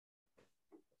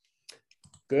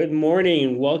Good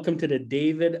morning. Welcome to the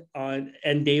David on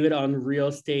Real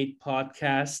Estate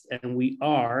podcast. And we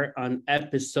are on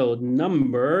episode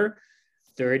number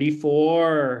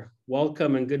 34.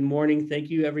 Welcome and good morning. Thank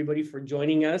you, everybody, for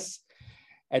joining us.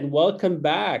 And welcome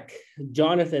back,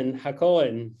 Jonathan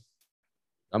Hacohen.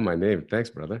 On my name. Thanks,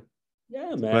 brother.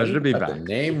 Yeah, man. Pleasure to be Got back. the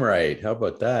name right. How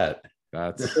about that?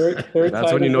 That's Third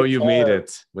that's when you time know is a you've made charm.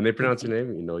 it. When they pronounce your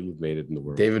name, you know you've made it in the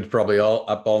world. David's probably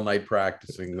up all night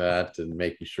practicing that and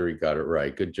making sure he got it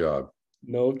right. Good job.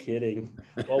 No kidding.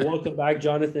 Well, welcome back,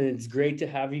 Jonathan. It's great to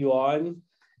have you on.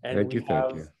 And Thank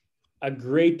you. A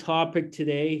great topic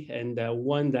today, and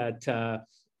one that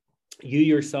you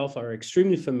yourself are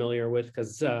extremely familiar with,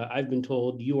 because I've been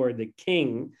told you are the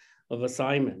king of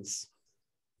assignments.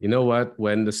 You know what?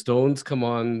 When the Stones come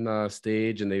on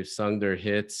stage and they've sung their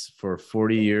hits for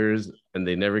 40 years and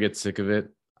they never get sick of it,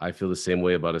 I feel the same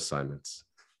way about assignments.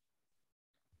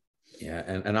 Yeah,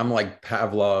 and I'm like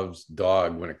Pavlov's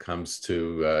dog when it comes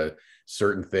to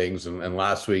certain things. And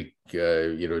last week,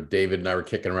 David and I were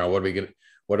kicking around.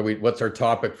 What's our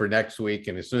topic for next week?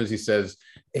 And as soon as he says,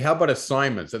 "Hey, how about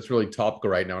assignments?" That's really topical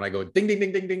right now. And I go, ding, ding,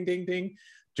 ding, ding, ding, ding, ding.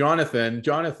 Jonathan. We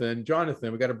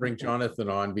got to bring Jonathan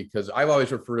on because I've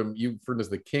always referred to him, you refer to him as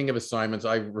the king of assignments.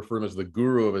 I refer to him as the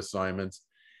guru of assignments.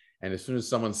 And as soon as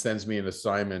someone sends me an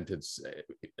assignment,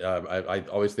 I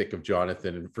always think of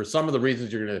Jonathan. And for some of the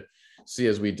reasons you're going to see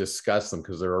as we discuss them,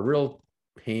 because they're a real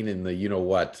pain in the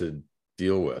you-know-what to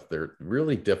deal with. They're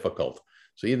really difficult.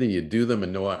 So either you do them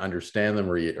and understand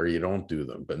them or you don't do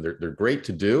them. But they're great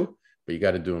to do, but you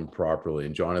got to do them properly.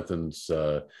 And Jonathan's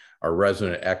our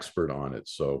resident expert on it.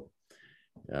 So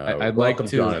I'd welcome, like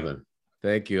to, Jonathan.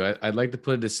 Thank you. I'd like to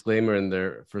put a disclaimer in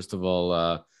there. First of all,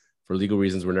 for legal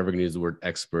reasons, we're never going to use the word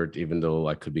expert, even though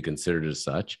I could be considered as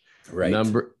such. Right.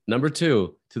 Number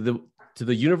two, to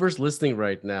the universe listening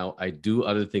right now, I do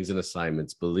other things in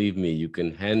assignments. Believe me, you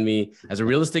can hand me, as a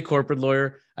real estate corporate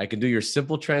lawyer, I can do your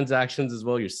simple transactions as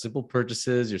well, your simple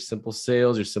purchases, your simple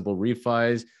sales, your simple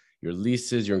refis, your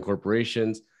leases, your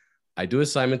incorporations. I do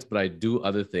assignments, but I do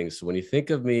other things. So when you think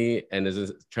of me and as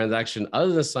a transaction other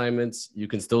than assignments, you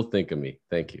can still think of me.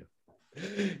 Thank you.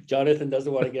 Jonathan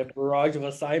doesn't want to get a barrage of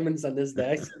assignments on his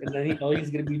desk, and then all he's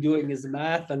going to be doing is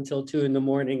math until 2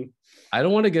 a.m. I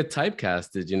don't want to get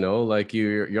typecasted, like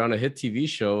you're on a hit TV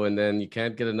show and then you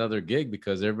can't get another gig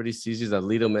because everybody sees you as that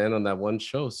lead man on that one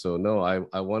show. So no,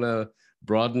 I want to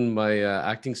broaden my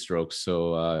acting strokes.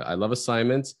 So I love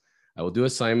assignments. I will do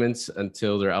assignments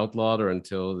until they're outlawed or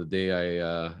until the day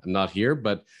I'm not here.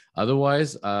 But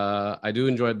otherwise, I do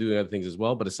enjoy doing other things as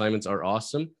well. But assignments are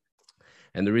awesome.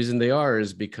 And the reason they are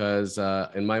is because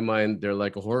in my mind, they're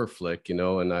like a horror flick, and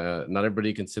not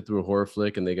everybody can sit through a horror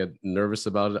flick and they get nervous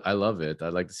about it. I love it. I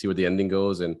like to see where the ending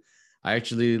goes. And I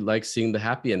actually like seeing the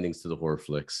happy endings to the horror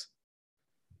flicks.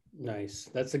 Nice.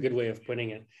 That's a good way of putting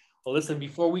it. Well, listen,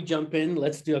 before we jump in,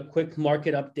 let's do a quick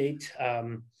market update.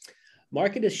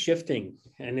 Market is shifting,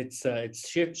 and it's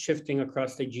shifting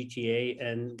across the GTA,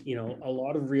 and a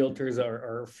lot of realtors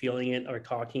are feeling it, are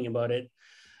talking about it.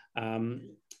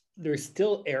 There's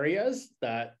still areas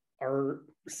that are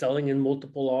selling in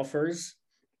multiple offers.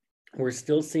 We're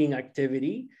still seeing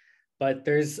activity, but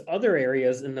there's other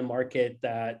areas in the market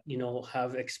that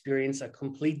have experienced a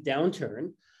complete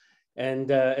downturn,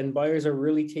 and buyers are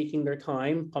really taking their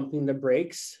time, pumping the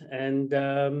brakes, and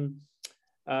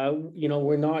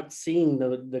we're not seeing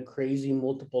the crazy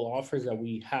multiple offers that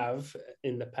we have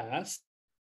in the past.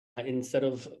 Instead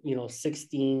of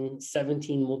 16,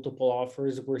 17 multiple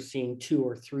offers, we're seeing 2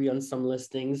 or 3 on some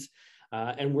listings,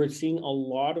 and we're seeing a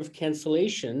lot of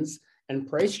cancellations and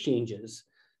price changes.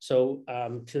 So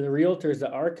to the realtors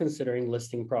that are considering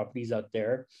listing properties out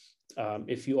there,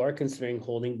 if you are considering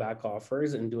holding back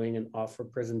offers and doing an offer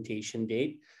presentation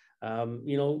date,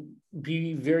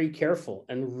 be very careful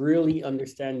and really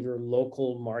understand your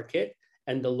local market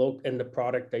and the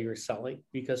product that you're selling,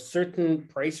 because certain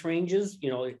price ranges,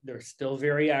 they're still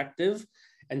very active,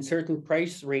 and certain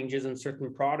price ranges and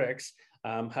certain products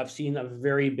have seen a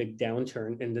very big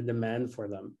downturn in the demand for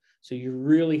them. So you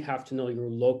really have to know your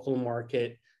local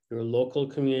market, your local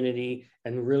community,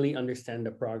 and really understand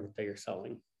the product that you're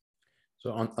selling.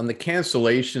 So on the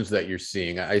cancellations that you're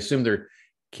seeing, I assume they're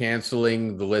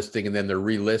canceling the listing and then they're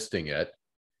relisting it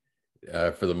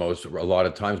for a lot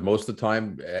of times, most of the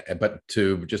time, but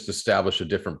to just establish a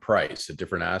different price, a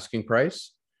different asking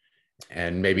price,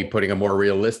 and maybe putting a more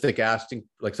realistic asking,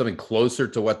 like something closer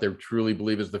to what they truly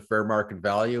believe is the fair market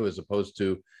value, as opposed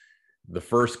to the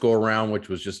first go around, which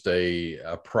was just a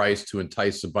price to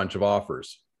entice a bunch of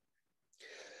offers.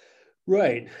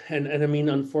 Right. And I mean,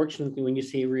 unfortunately, when you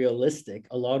say realistic,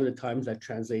 a lot of the times that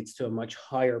translates to a much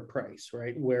higher price,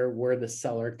 right? Where the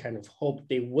seller kind of hoped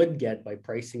they would get by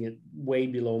pricing it way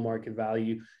below market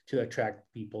value to attract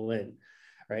people in.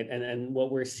 Right. And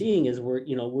what we're seeing is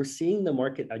we're seeing the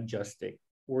market adjusting.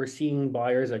 We're seeing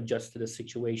buyers adjust to the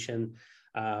situation.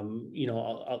 A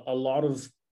lot of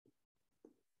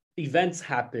events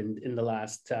happened in the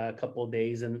last couple of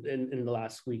days and in the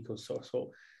last week or so.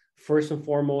 So first and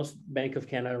foremost, Bank of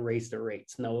Canada raised their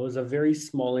rates. Now it was a very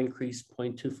small increase,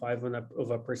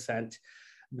 0.25%.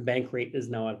 The bank rate is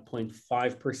now at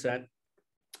 0.5%.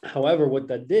 However, what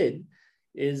that did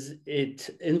is it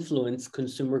influenced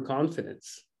consumer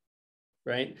confidence,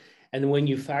 right? And when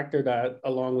you factor that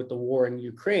along with the war in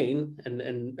Ukraine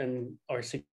and our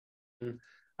situation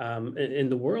in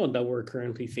the world that we're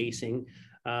currently facing,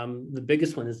 the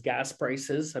biggest one is gas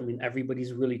prices. I mean,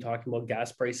 everybody's really talking about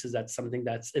gas prices. That's something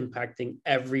that's impacting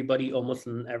everybody almost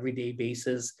on an everyday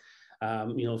basis.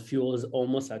 Fuel is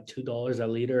almost at $2 a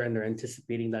liter, and they're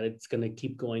anticipating that it's going to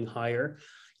keep going higher.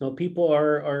 People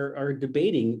are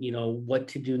debating, what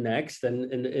to do next,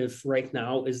 and if right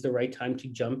now is the right time to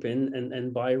jump in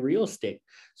and buy real estate.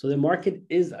 So the market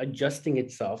is adjusting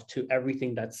itself to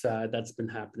everything that's been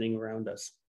happening around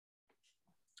us.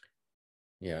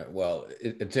 Yeah, well,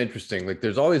 it's interesting. Like,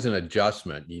 there's always an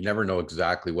adjustment. You never know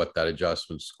exactly what that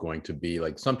adjustment's going to be.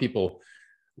 Like, some people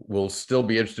will still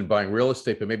be interested in buying real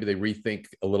estate, but maybe they rethink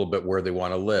a little bit where they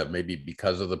want to live. Maybe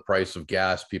because of the price of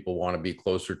gas, people want to be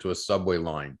closer to a subway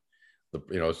line.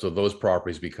 So those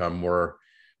properties become more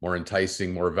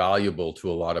enticing, more valuable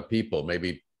to a lot of people.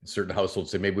 Maybe certain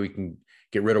households say, maybe we can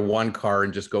get rid of one car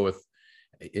and just go with,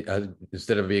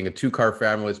 instead of being a 2-car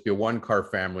family, let's be a 1-car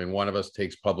family, and one of us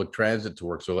takes public transit to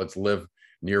work. So let's live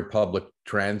near public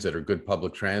transit or good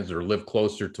public transit, or live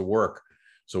closer to work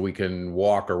so we can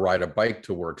walk or ride a bike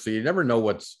to work. So you never know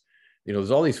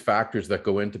there's all these factors that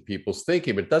go into people's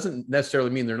thinking, but it doesn't necessarily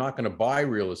mean they're not going to buy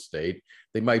real estate.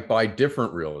 They might buy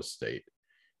different real estate.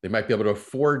 They might be able to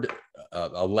afford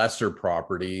a lesser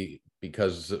property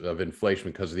because of inflation,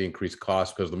 because of the increased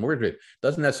cost, because of the mortgage rate.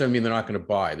 Doesn't necessarily mean they're not going to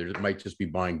buy. They might just be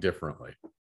buying differently.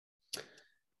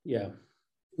 Yeah.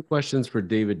 Two questions for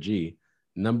David G.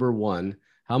 Number one,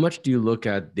 how much do you look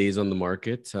at days on the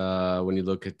market when you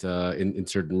look at in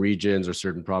certain regions or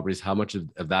certain properties? How much of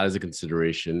that is a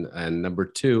consideration? And number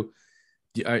two,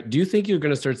 do you think you're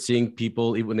going to start seeing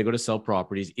people, when they go to sell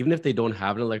properties, even if they don't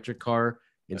have an electric car,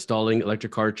 installing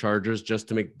electric car chargers just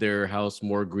to make their house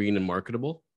more green and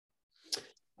marketable?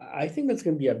 I think that's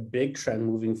going to be a big trend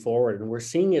moving forward. And we're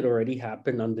seeing it already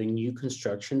happen on the new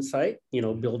construction site.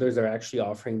 Builders are actually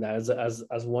offering that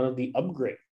as one of the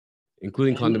upgrades.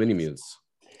 Including condominium units.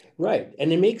 Right.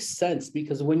 And it makes sense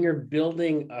because when you're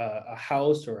building a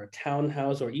house or a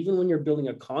townhouse, or even when you're building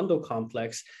a condo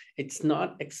complex, it's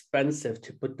not expensive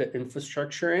to put the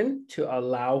infrastructure in to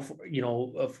allow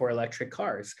for electric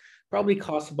cars. Probably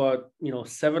costs about,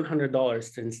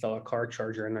 $700 to install a car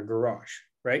charger in a garage,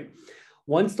 right?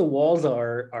 Once the walls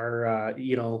are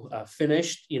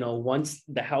finished, once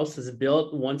the house is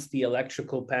built, once the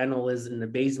electrical panel is in the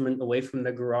basement away from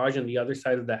the garage on the other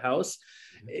side of the house,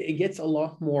 it gets a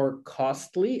lot more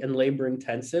costly and labor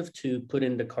intensive to put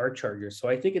in the car charger. So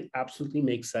I think it absolutely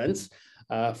makes sense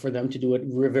for them to do it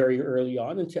very early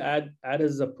on and to add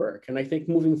as a perk. And I think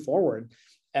moving forward,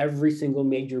 every single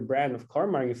major brand of car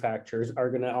manufacturers are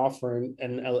going to offer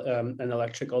an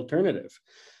electric alternative.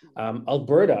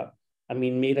 Alberta,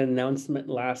 made an announcement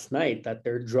last night that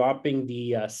they're dropping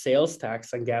the sales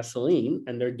tax on gasoline,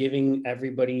 and they're giving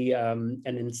everybody an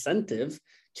incentive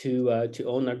to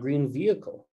own a green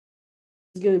vehicle.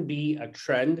 It's going to be a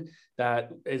trend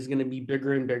that is going to be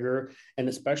bigger and bigger, and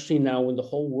especially now when the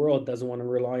whole world doesn't want to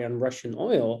rely on Russian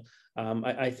oil,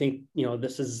 I think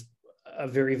this is a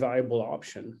very viable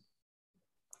option.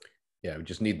 Yeah, we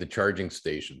just need the charging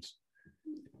stations.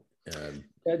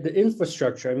 The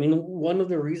infrastructure. One of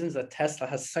the reasons that Tesla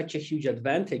has such a huge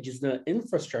advantage is the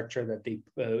infrastructure that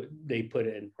they put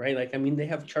in, right? They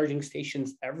have charging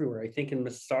stations everywhere. I think in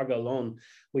Mississauga alone,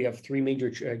 we have 3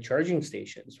 major charging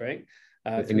stations, right?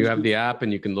 And you have the app,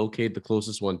 and you can locate the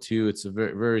closest one too. It's a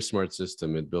very, very smart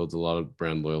system. It builds a lot of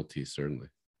brand loyalty, certainly.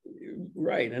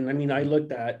 Right. And I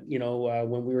looked at,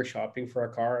 when we were shopping for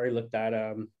a car, I looked at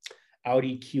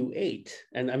Audi Q8,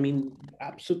 and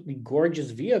absolutely gorgeous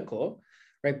vehicle.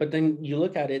 Right. But then you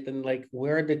look at it and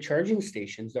where are the charging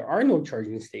stations? There are no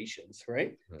charging stations,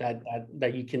 right?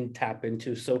 That you can tap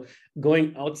into. So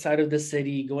going outside of the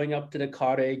city, going up to the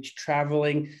cottage,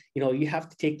 traveling, you have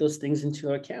to take those things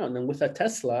into account. And with a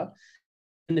Tesla,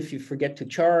 if you forget to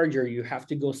charge or you have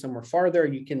to go somewhere farther,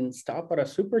 you can stop at a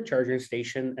supercharging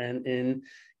station, and in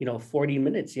 40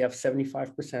 minutes you have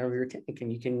 75% of your tank,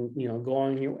 and you can go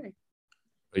on your way.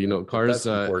 Cars. That's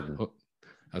important.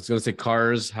 I was going to say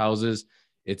cars, houses.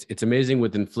 It's amazing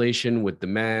with inflation, with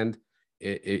demand.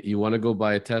 You want to go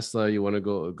buy a Tesla, you want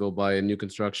to go buy a new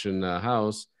construction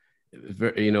house.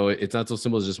 It's not so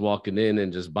simple as just walking in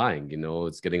and just buying.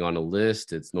 It's getting on a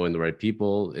list, it's knowing the right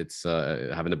people, it's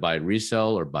having to buy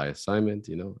resell or buy assignment.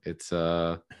 It's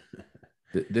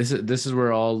this is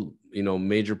where all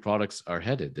major products are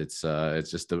headed. It's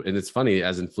just and it's funny,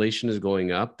 as inflation is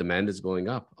going up, demand is going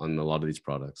up on a lot of these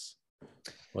products.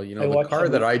 Well, the car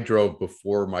that I drove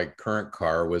before my current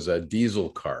car was a diesel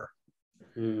car.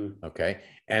 Okay.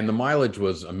 And the mileage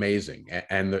was amazing.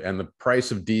 And the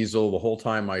price of diesel the whole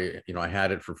time I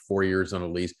had it for 4 years on a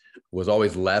lease was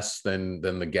always less than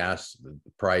the gas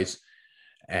price.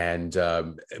 And,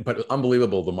 but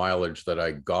unbelievable, the mileage that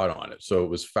I got on it. So it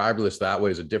was fabulous that way.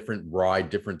 It was a different ride,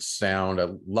 different sound. I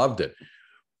loved it.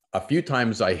 A few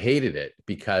times I hated it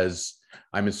because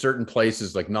I'm in certain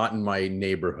places, like not in my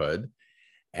neighborhood,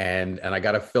 and I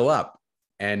got to fill up.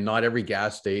 And not every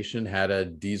gas station had a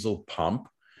diesel pump,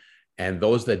 and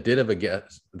those that did have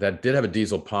a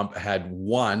diesel pump had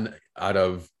 1 out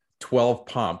of 12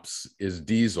 pumps is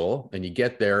diesel. And you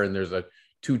get there, and there's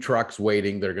 2 trucks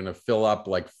waiting. They're going to fill up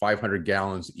like 500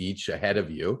 gallons each ahead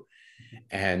of you,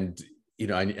 and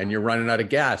and you're running out of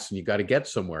gas, and you got to get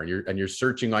somewhere, and you're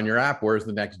searching on your app, where's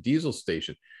the next diesel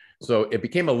station. So it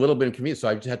became a little bit inconvenient. So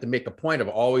I just had to make a point of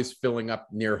always filling up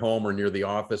near home or near the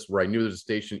office where I knew there's a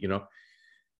station,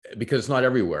 because it's not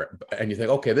everywhere. And you think,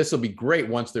 okay, this will be great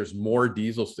once there's more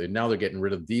diesel. Now they're getting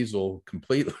rid of diesel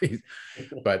completely.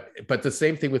 but the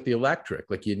same thing with the electric.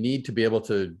 Like, you need to be able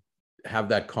to have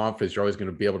that confidence you're always going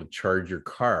to be able to charge your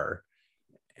car.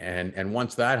 And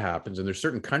once that happens, and there's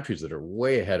certain countries that are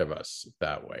way ahead of us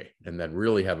that way, and that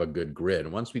really have a good grid.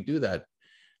 And once we do that,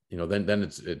 then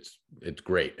it's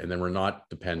great. And then we're not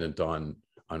dependent on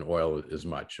oil as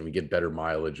much, and we get better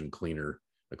mileage and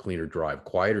a cleaner drive,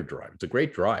 quieter drive. It's a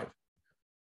great drive.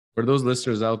 For those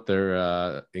listeners out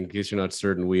there, in case you're not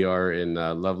certain, we are in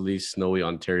lovely, snowy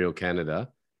Ontario, Canada.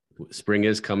 Spring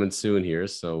is coming soon here,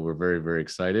 so we're very, very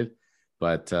excited.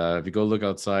 But if you go look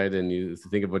outside and you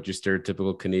think of what your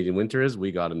stereotypical Canadian winter is,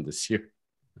 we got them this year.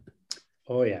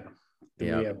 Oh, yeah.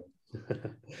 Yeah.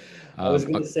 I was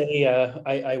going to say,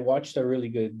 I watched a really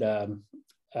good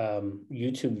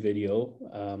YouTube video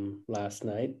last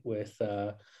night with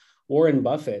Warren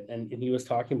Buffett, and he was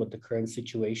talking about the current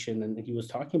situation, and he was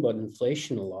talking about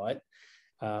inflation a lot,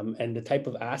 and the type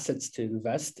of assets to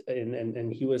invest in,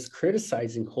 and he was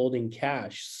criticizing holding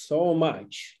cash so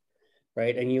much,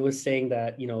 right? And he was saying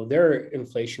that their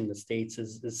inflation in the States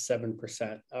is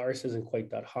 7%. Ours isn't quite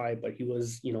that high, but he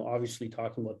was obviously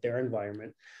talking about their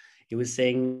environment. He was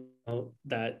saying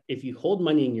that if you hold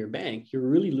money in your bank, you're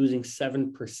really losing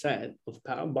 7%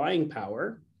 of buying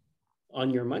power on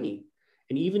your money.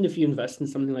 And even if you invest in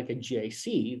something like a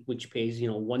GIC, which pays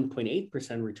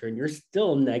 1.8% return, you're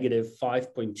still negative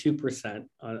 5.2%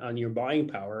 on your buying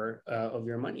power of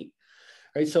your money.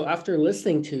 Right. So after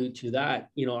listening to that,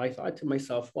 I thought to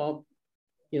myself, well,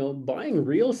 buying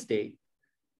real estate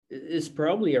is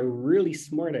probably a really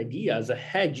smart idea as a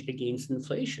hedge against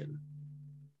inflation.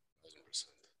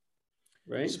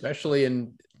 Right. Especially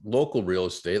in local real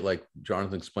estate, like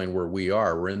Jonathan explained, where we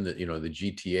are. We're in the the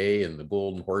GTA and the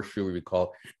Golden Horseshoe, we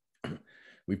call.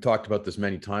 We've talked about this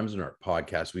many times in our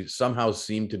podcast. We somehow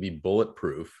seem to be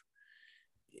bulletproof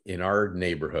in our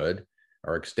neighborhood,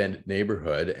 our extended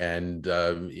neighborhood, and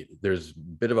there's a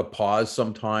bit of a pause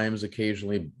sometimes,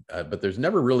 occasionally, but there's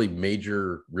never really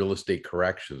major real estate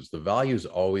corrections. The values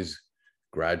always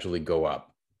gradually go up.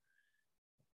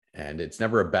 And it's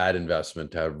never a bad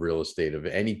investment to have real estate of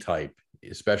any type,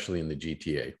 especially in the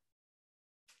GTA.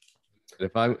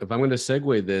 If I'm going to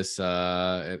segue this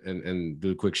and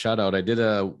do a quick shout out, I did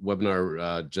a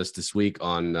webinar just this week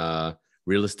on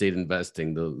real estate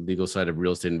investing, the legal side of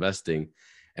real estate investing.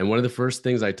 And one of the first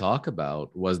things I talk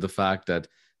about was the fact that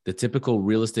the typical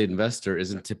real estate investor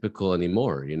isn't typical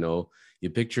anymore. You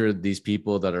picture these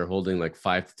people that are holding like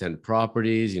 5 to 10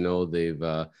 properties,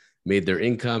 they've made their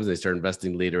incomes, they start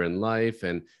investing later in life.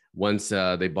 And once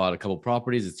they bought a couple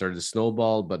properties, it started to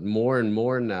snowball. But more and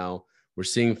more now, we're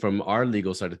seeing from our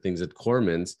legal side of things at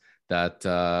Cormans that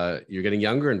you're getting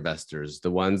younger investors, the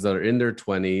ones that are in their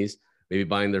 20s, maybe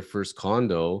buying their first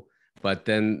condo, but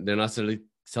then they're not necessarily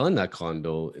selling that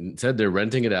condo. Instead, they're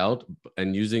renting it out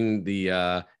and using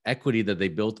the equity that they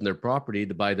built in their property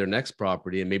to buy their next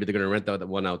property. And maybe they're going to rent that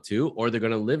one out too, or they're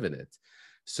going to live in it.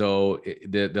 So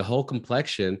the whole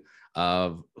complexion,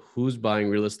 of who's buying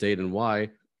real estate and why,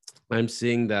 I'm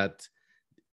seeing that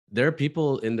there are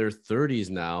people in their 30s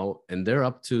now, and they're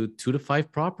up to 2 to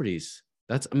 5 properties.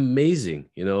 That's amazing.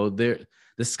 You know, the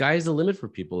sky is the limit for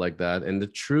people like that. And the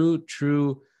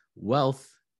true wealth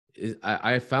is,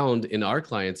 I found in our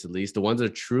clients, at least the ones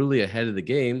that are truly ahead of the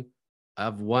game,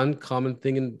 have one common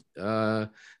thing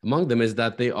among them, is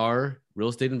that they are real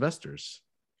estate investors,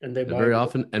 And they buy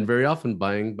very often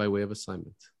buying by way of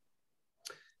assignment.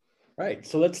 Right.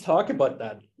 So let's talk about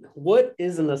that. What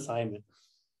is an assignment?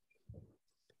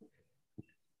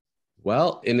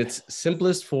 Well, in its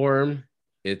simplest form,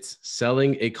 it's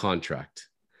selling a contract.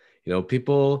 You know,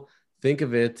 people think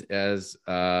of it as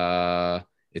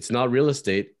it's not real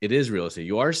estate. It is real estate.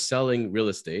 You are selling real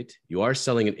estate. You are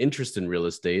selling an interest in real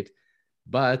estate,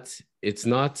 but it's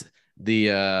not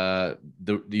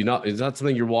it's not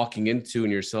something you're walking into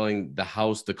and you're selling the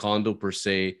house, the condo per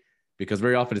se, because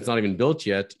very often it's not even built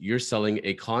yet. You're selling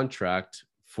a contract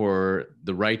for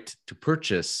the right to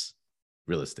purchase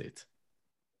real estate.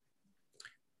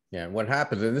 Yeah, and what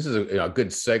happens, and this is a good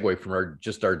segue from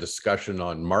our discussion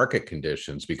on market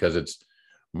conditions, because it's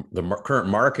the current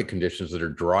market conditions that are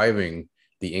driving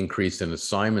the increase in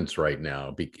assignments right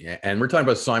now. And we're talking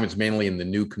about assignments mainly in the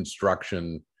new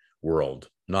construction world,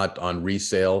 not on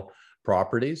resale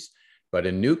properties, but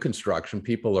in new construction,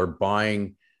 people are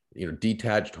buying,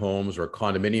 detached homes or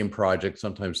condominium projects,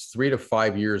 sometimes 3 to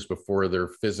 5 years before they're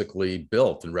physically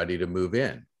built and ready to move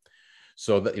in.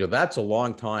 So that, that's a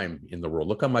long time in the world.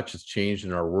 Look how much has changed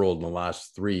in our world in the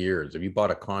last 3 years. If you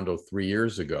bought a condo 3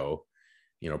 years ago,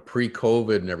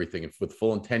 pre-COVID and everything, with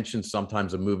full intention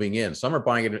sometimes of moving in. Some are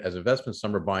buying it as investments,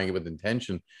 some are buying it with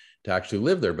intention to actually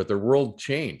live there, but their world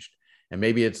changed and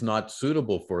maybe it's not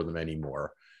suitable for them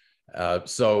anymore.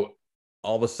 So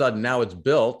all of a sudden now it's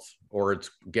built, or it's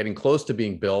getting close to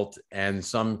being built, and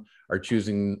some are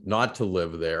choosing not to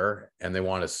live there and they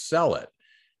want to sell it.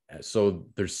 So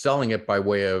they're selling it by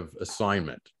way of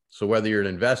assignment. So whether you're an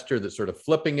investor that's sort of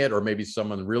flipping it, or maybe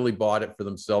someone really bought it for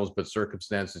themselves, but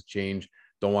circumstances change,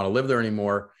 don't want to live there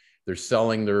anymore, they're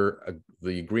selling the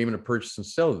agreement of purchase and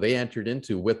sale they entered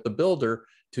into with the builder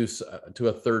to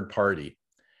a third party.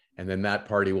 And then that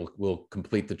party will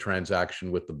complete the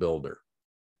transaction with the builder.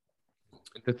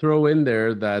 To throw in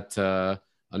there that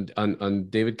on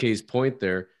David K's point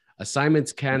there,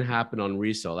 assignments can happen on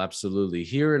resale. Absolutely.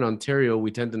 Here in Ontario, we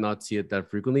tend to not see it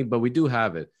that frequently, but we do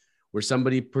have it where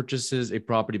somebody purchases a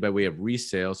property by way of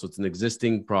resale. So it's an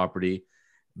existing property,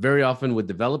 very often with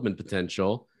development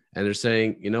potential. And they're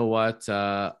saying, you know what,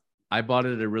 I bought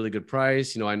it at a really good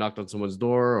price. I knocked on someone's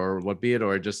door or what be it,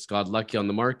 or I just got lucky on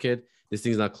the market. This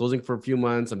thing's not closing for a few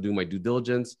months. I'm doing my due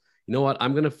diligence. You know what?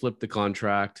 I'm going to flip the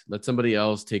contract, let somebody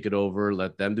else take it over,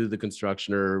 let them do the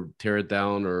construction or tear it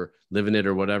down or live in it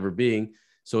or whatever being.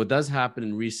 So it does happen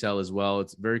in resale as well.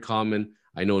 It's very common.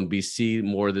 I know in BC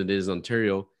more than it is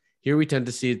Ontario. Here we tend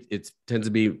to see it tends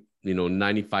to be,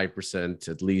 95%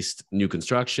 at least new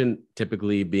construction,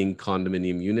 typically being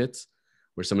condominium units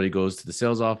where somebody goes to the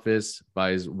sales office,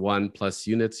 buys 1+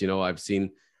 units. I've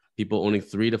seen people owning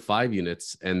 3 to 5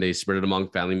 units and they spread it among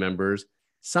family members,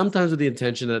 sometimes with the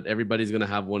intention that everybody's going to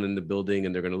have one in the building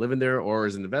and they're going to live in there, or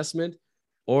as an investment,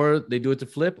 or they do it to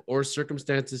flip, or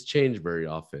circumstances change very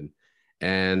often.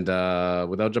 And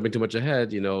without jumping too much ahead,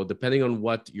 depending on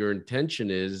what your intention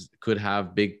is, could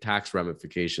have big tax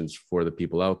ramifications for the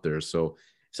people out there. So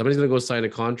if somebody's going to go sign a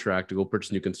contract to go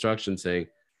purchase new construction saying,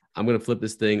 I'm going to flip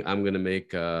this thing, I'm going to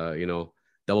make,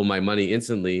 double my money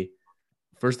instantly.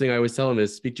 First thing I always tell them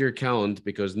is speak to your accountant,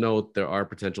 because note, there are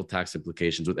potential tax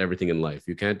implications with everything in life.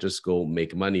 You can't just go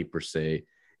make money per se.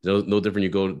 No different. You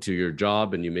go to your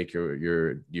job and you make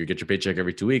you get your paycheck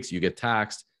every 2 weeks, you get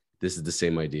taxed. This is the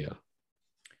same idea.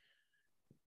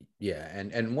 Yeah.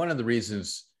 And one of the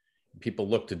reasons people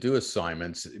look to do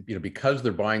assignments, because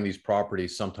they're buying these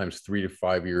properties sometimes 3 to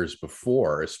 5 years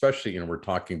before, especially, we're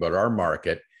talking about our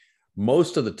market,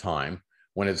 most of the time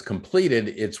when it's completed,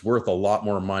 it's worth a lot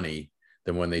more money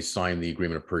than when they sign the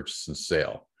agreement of purchase and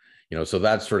sale. So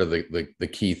that's sort of the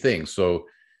key thing. So,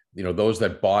 those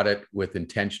that bought it with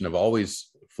intention of always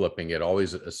flipping it,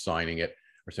 always assigning it,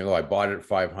 are saying, oh, I bought it at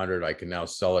 500, I can now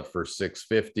sell it for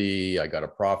 650, I got a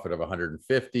profit of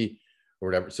 150 or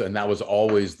whatever. So, and that was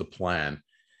always the plan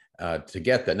to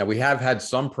get that. Now, we have had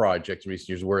some projects in recent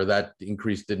years where that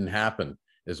increase didn't happen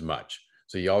as much.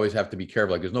 So you always have to be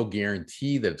careful. Like, there's no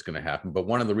guarantee that it's going to happen. But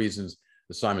one of the reasons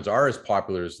assignments are as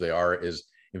popular as they are is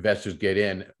investors get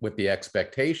in with the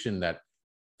expectation that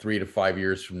 3 to 5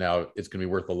 years from now, it's going to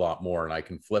be worth a lot more and I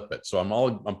can flip it. So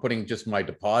I'm putting just my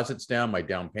deposits down, my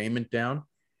down payment down.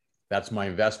 That's my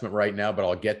investment right now, but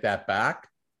I'll get that back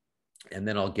and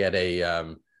then I'll get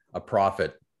a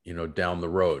profit, down the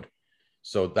road.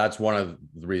 So that's one of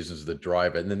the reasons that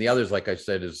drive it. And then the others, like I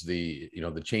said, is the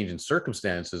change in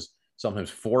circumstances sometimes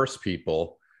force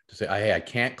people to say, hey, I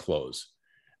can't close.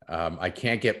 I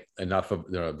can't get enough of,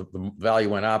 the value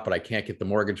went up, but I can't get the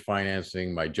mortgage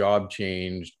financing. My job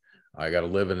changed. I got to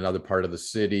live in another part of the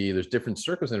city. There's different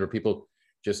circumstances where people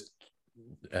just,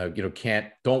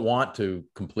 don't want to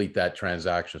complete that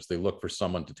transaction. So they look for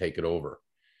someone to take it over.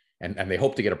 And they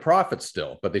hope to get a profit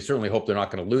still, but they certainly hope they're not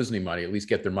going to lose any money, at least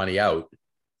get their money out.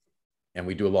 And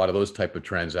we do a lot of those type of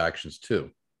transactions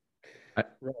too.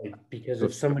 Right, because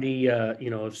if somebody,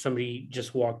 if somebody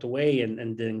just walked away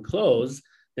and didn't close,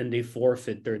 then they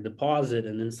forfeit their deposit.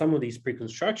 And in some of these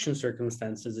pre-construction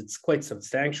circumstances, it's quite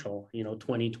substantial,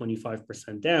 20,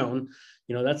 25% down,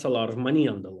 that's a lot of money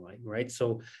on the line, right?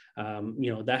 So,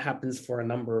 that happens for a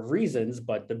number of reasons,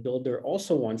 but the builder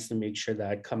also wants to make sure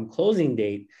that come closing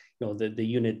date, the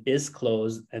unit is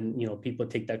closed and, people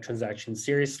take that transaction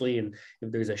seriously. And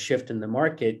if there's a shift in the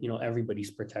market,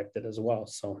 everybody's protected as well.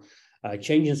 So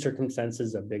change in circumstances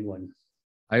is a big one.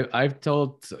 I've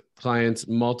told clients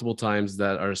multiple times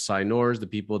that are signors, the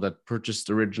people that purchased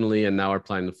originally and now are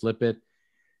planning to flip it.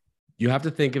 You have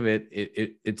to think of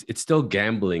it's still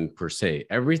gambling per se.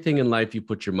 Everything in life you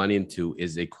put your money into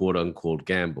is a quote unquote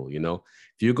gamble.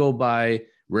 If you go buy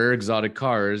rare exotic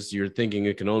cars, you're thinking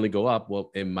it can only go up.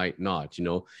 Well, it might not.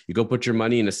 You go put your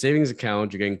money in a savings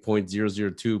account, you're getting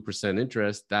 0.002%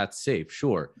 interest. That's safe,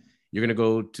 sure. You're going to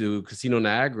go to Casino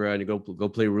Niagara and you go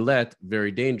play roulette, very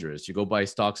dangerous. You go buy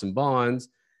stocks and bonds,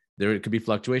 there could be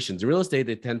fluctuations. In real estate,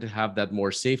 they tend to have that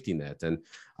more safety net. And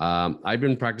I've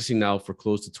been practicing now for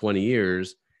close to 20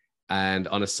 years. And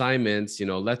on assignments,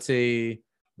 let's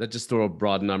just throw a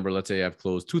broad number. Let's say I've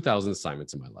closed 2,000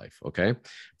 assignments in my life, okay?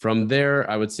 From there,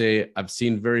 I would say I've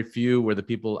seen very few where the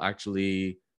people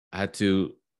actually had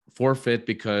to forfeit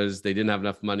because they didn't have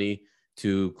enough money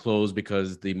to close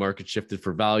because the market shifted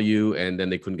for value and then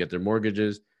they couldn't get their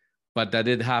mortgages. But that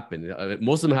did happen.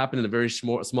 Most of them happened in a very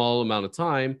small amount of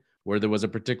time where there was a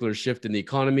particular shift in the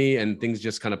economy and things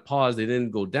just kind of paused. They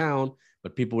didn't go down,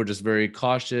 but people were just very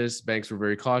cautious. Banks were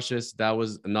very cautious. That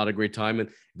was not a great time. And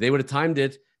if they would have timed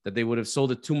it, that they would have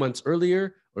sold it 2 months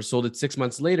earlier or sold it 6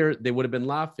 months later, they would have been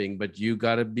laughing. But you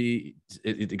got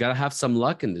to have some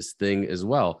luck in this thing as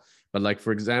well. But like,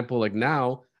 for example, like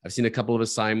now, I've seen a couple of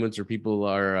assignments where people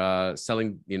are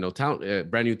selling,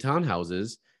 brand new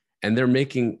townhouses, and they're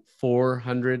making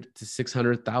 $400,000 to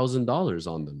 $600,000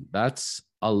 on them. That's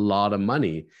a lot of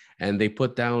money, and they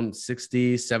put down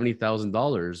 $60,000,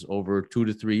 $70,000 over 2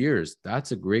 to 3 years.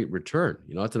 That's a great return.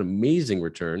 That's an amazing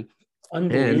return.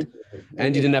 And you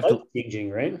didn't have to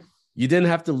changing, right? You didn't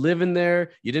have to live in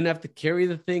there. You didn't have to carry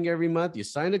the thing every month. You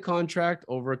signed a contract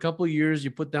over a couple of years.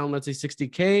 You put down, let's say,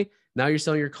 $60K. Now you're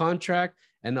selling your contract.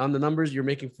 And on the numbers, you're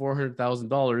making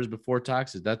 $400,000 before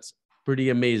taxes. That's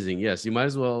pretty amazing. Yes, you might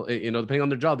as well, depending on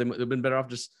their job, they've been better off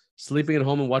just sleeping at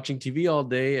home and watching TV all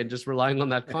day and just relying on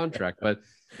that contract.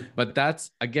 But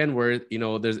that's again where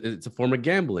it's a form of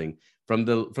gambling. From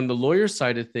the lawyer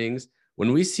side of things,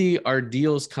 when we see our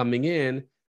deals coming in,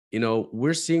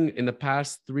 we're seeing in the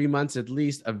past 3 months at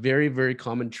least a very, very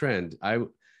common trend.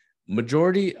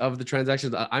 Majority of the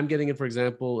transactions I'm getting in, for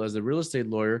example, as a real estate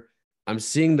lawyer, I'm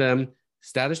seeing them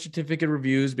status certificate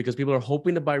reviews because people are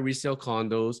hoping to buy resale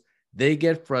condos. They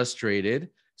get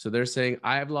frustrated. So they're saying,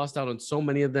 I have lost out on so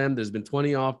many of them. There's been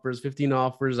 20 offers, 15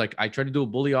 offers. Like I tried to do a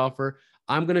bully offer.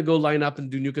 I'm going to go line up and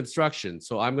do new construction.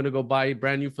 So I'm going to go buy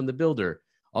brand new from the builder.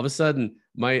 All of a sudden,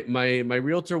 my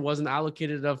realtor wasn't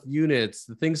allocated enough units.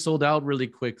 The thing sold out really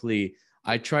quickly.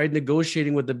 I tried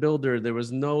negotiating with the builder. There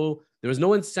was no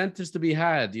incentives to be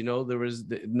had.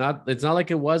 It's not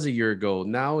like it was a year ago.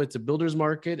 Now it's a builder's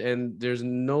market and there's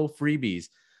no freebies.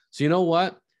 So you know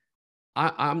what?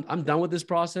 I'm done with this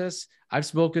process. I've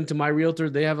spoken to my realtor.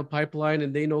 They have a pipeline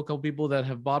and they know a couple people that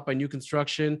have bought by new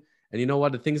construction. And you know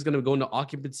what? The thing's going to go into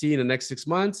occupancy in the next 6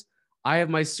 months. I have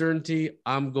my certainty.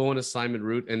 I'm going assignment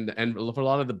route. And for a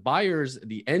lot of the buyers,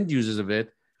 the end users of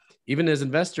it, even as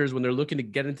investors, when they're looking to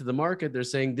get into the market, they're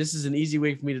saying, this is an easy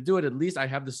way for me to do it. At least I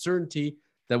have the certainty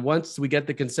that once we get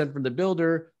the consent from the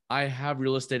builder, I have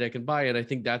real estate I can buy. And I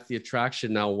think that's the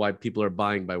attraction now why people are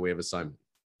buying by way of assignment.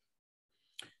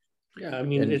 Yeah, I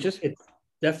mean, it's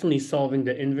definitely solving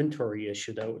the inventory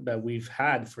issue that we've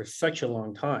had for such a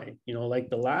long time. Like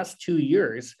the last 2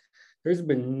 years, there's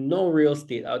been no real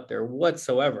estate out there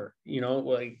whatsoever.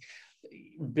 Like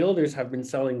builders have been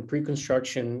selling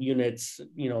pre-construction units,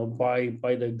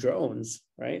 by the drones,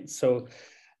 right? So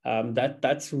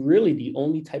that's really the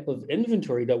only type of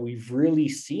inventory that we've really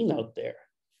seen out there.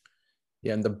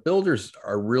 Yeah, and the builders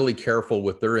are really careful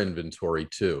with their inventory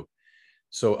too.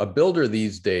 So a builder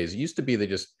these days, it used to be they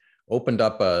just opened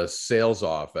up a sales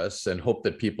office and hope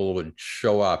that people would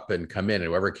show up and come in. And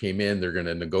whoever came in, they're going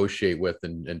to negotiate with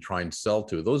and try and sell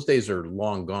to. Those days are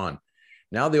long gone.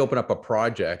 Now they open up a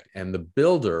project and the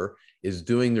builder is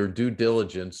doing their due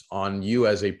diligence on you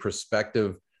as a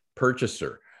prospective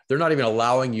purchaser. They're not even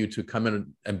allowing you to come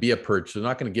in and be a purchaser. They're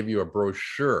not going to give you a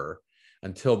brochure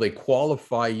until they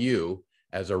qualify you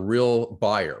as a real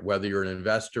buyer, whether you're an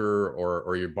investor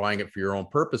or you're buying it for your own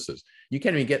purposes. You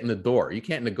can't even get in the door. You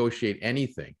can't negotiate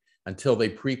anything until they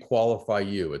pre-qualify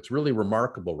you. It's really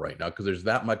remarkable right now because there's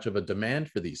that much of a demand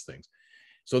for these things.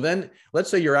 So then let's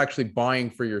say you're actually buying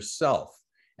for yourself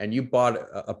and you bought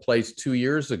a place 2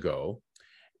 years ago.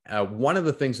 One of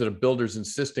the things that a builder's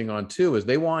insisting on too is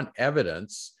they want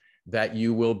evidence that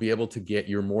you will be able to get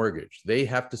your mortgage. They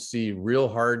have to see real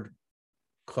hard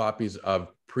copies of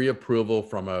pre-approval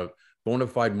from a bona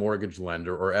fide mortgage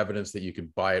lender or evidence that you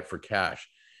could buy it for cash.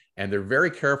 And they're very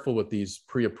careful with these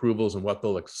pre-approvals and what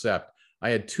they'll accept. I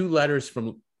had 2 letters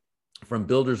from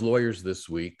builders' lawyers this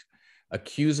week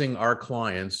accusing our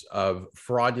clients of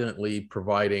fraudulently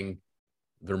providing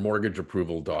their mortgage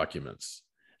approval documents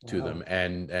to them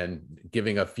and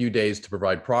giving a few days to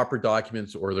provide proper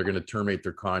documents, or they're going to terminate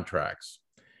their contracts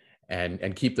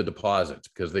and keep the deposits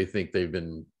because they think they've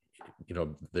been, you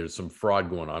know, there's some fraud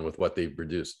going on with what they've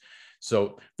produced.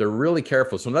 So they're really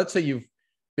careful. So let's say you've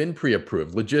been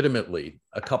pre-approved legitimately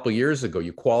a couple of years ago,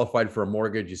 you qualified for a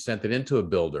mortgage, you sent it into a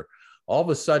builder. All of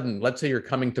a sudden, let's say you're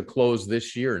coming to close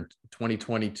this year in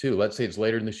 2022. Let's say it's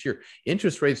later in this year.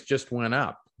 Interest rates just went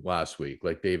up last week,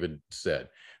 like David said.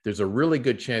 There's a really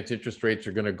good chance interest rates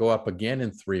are going to go up again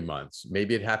in 3 months.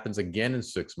 Maybe it happens again in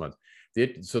 6 months.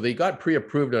 So they got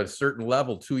pre-approved at a certain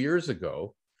level 2 years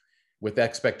ago with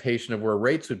expectation of where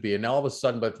rates would be. And now all of a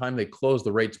sudden, by the time they close,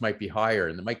 the rates might be higher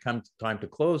and it might come time to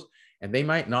close and they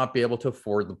might not be able to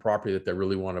afford the property that they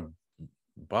really want to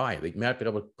buy. They may not be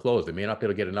able to close. They may not be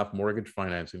able to get enough mortgage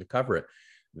financing to cover it.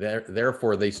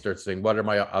 Therefore, they start saying, what are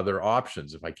my other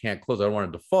options? If I can't close, I don't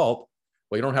want to default.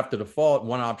 Well, you don't have to default.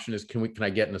 One option is, can I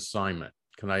get an assignment?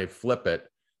 Can I flip it?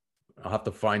 I'll have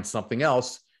to find something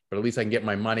else, but at least I can get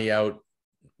my money out.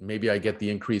 Maybe I get the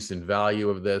increase in value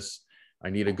of this. I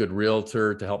need a good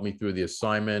realtor to help me through the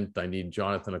assignment. I need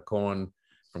Jonathan Cohen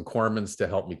from Cormans to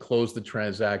help me close the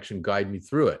transaction, guide me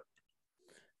through it.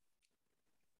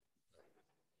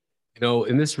 You know,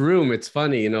 in this room, it's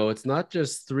funny, you know, it's not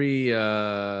just 3, you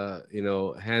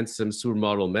know, handsome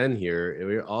supermodel men here.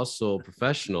 We're also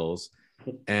professionals.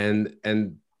 And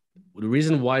the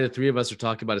reason why the 3 of us are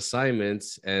talking about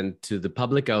assignments, and to the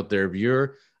public out there, if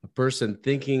you're a person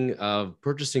thinking of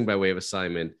purchasing by way of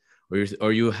assignment,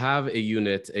 or you have a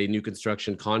unit, a new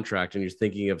construction contract, and you're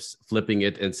thinking of flipping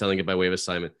it and selling it by way of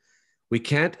assignment, we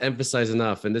can't emphasize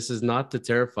enough, and this is not to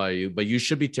terrify you, but you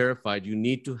should be terrified. You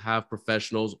need to have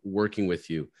professionals working with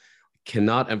you.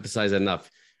 Cannot emphasize enough.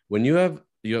 When you have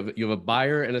a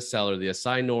buyer and a seller, the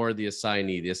assignor, the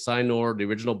assignee, the assignor, the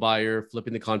original buyer,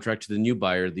 flipping the contract to the new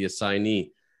buyer, the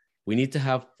assignee. We need to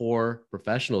have 4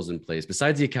 professionals in place,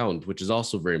 besides the accountant, which is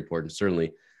also very important,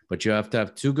 certainly. But you have to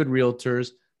have 2 good realtors,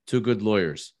 2 good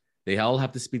lawyers. They all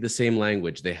have to speak the same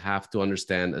language. They have to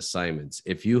understand assignments.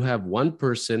 If you have one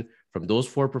person from those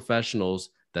 4 professionals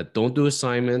that don't do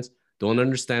assignments, don't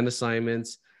understand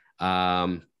assignments,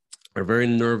 are very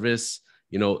nervous,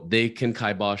 you know, they can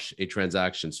kibosh a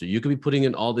transaction. So you could be putting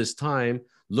in all this time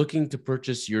looking to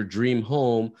purchase your dream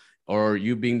home, or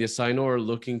you being the assignor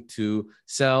looking to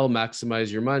sell,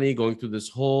 maximize your money, going through this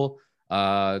whole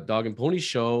dog and pony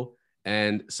show,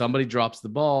 and somebody drops the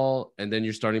ball, and then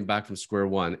you're starting back from square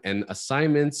one. And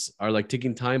assignments are like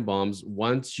ticking time bombs.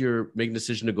 Once you're making a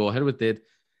decision to go ahead with it,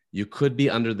 you could be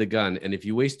under the gun. And if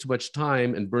you waste too much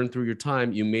time and burn through your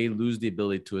time, you may lose the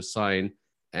ability to assign.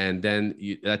 And then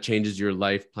that changes your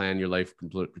life plan, your life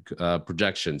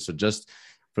projection. So just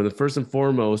from the first and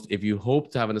foremost, if you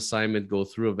hope to have an assignment go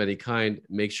through of any kind,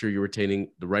 make sure you're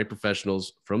retaining the right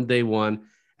professionals from day one,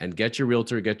 and get your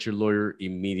realtor, get your lawyer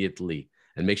immediately,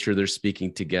 and make sure they're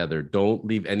speaking together. Don't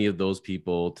leave any of those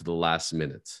people to the last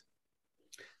minute.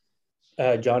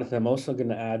 Jonathan, I'm also going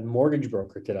to add mortgage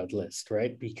broker to that list,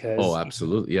 right? Because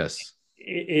absolutely, yes.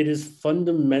 It is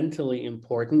fundamentally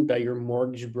important that your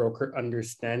mortgage broker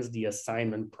understands the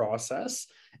assignment process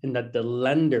and that the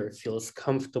lender feels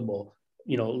comfortable,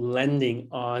 you know, lending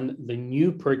on the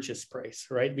new purchase price,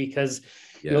 right? Because,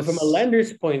 you know, from a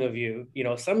lender's point of view, you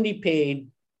know, somebody paid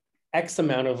X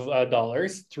amount of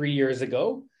dollars 3 years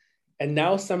ago, and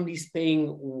now somebody's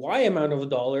paying Y amount of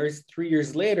dollars 3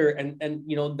 years later. And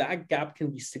you know, that gap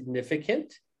can be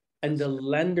significant. and the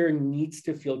lender needs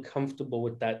to feel comfortable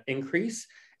with that increase.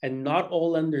 And not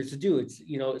all lenders do. It's,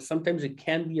 you know, sometimes it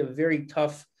can be a very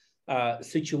tough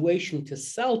situation to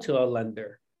sell to a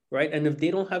lender, right? And if they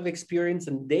don't have experience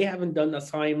and they haven't done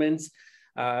assignments,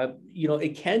 you know,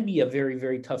 it can be a very,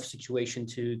 very tough situation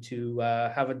to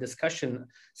have a discussion,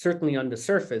 certainly on the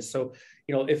surface. So,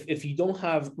 you know, if you don't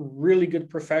have really good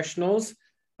professionals,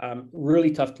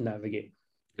 really tough to navigate.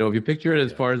 You know, if you picture it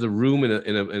as far as a room in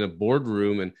a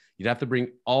boardroom, and you'd have to bring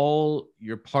all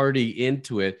your party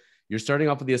into it. You're starting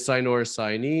off with the assignor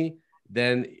assignee,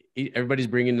 then everybody's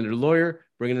bringing in their lawyer,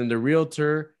 bringing in their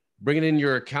realtor, bringing in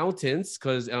your accountants,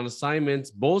 because on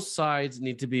assignments, both sides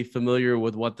need to be familiar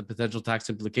with what the potential tax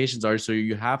implications are. So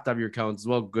you have to have your accountants as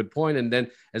well. Good point. And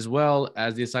then as well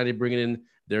as the assignee bringing in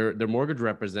their mortgage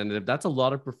representative, that's a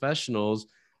lot of professionals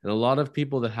and a lot of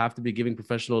people that have to be giving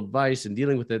professional advice and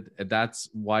dealing with it. And that's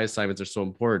why assignments are so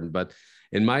important. But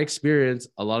in my experience,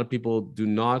 a lot of people do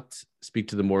not speak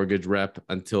to the mortgage rep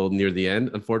until near the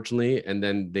end, unfortunately, and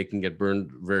then they can get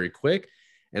burned very quick.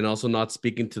 And also not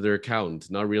speaking to their accountant,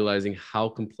 not realizing how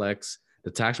complex the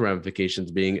tax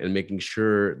ramifications being, and making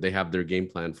sure they have their game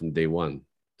plan from day one.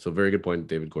 So very good point,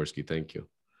 David Gorski. Thank you.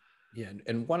 Yeah,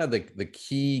 and one of the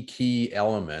key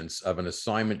elements of an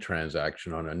assignment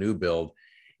transaction on a new build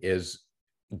is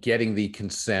getting the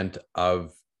consent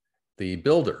of the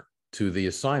builder to the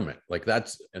assignment. Like,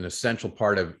 that's an essential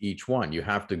part of each one. You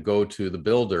have to go to the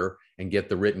builder and get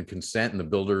the written consent, and the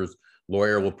builder's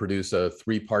lawyer will produce a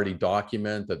 3-party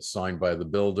document that's signed by the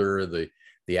builder, the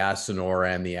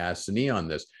assignor, and the assignee on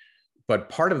this. But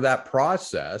part of that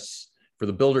process for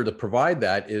the builder to provide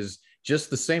that is just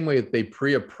the same way that they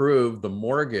pre-approve the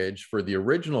mortgage for the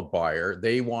original buyer.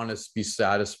 They want to be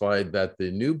satisfied that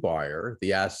the new buyer,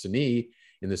 the assignee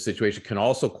in this situation, can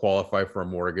also qualify for a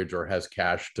mortgage or has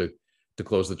cash to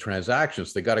close the transaction.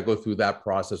 So they got to go through that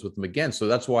process with them again. So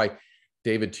that's why,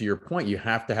 David, to your point, you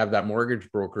have to have that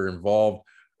mortgage broker involved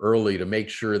early to make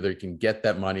sure they can get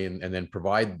that money, and then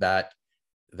provide that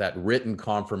written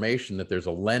confirmation that there's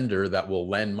a lender that will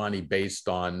lend money based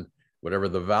on whatever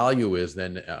the value is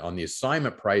then on the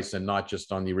assignment price, and not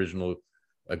just on the original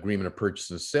agreement of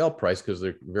purchase and sale price, because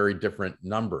they're very different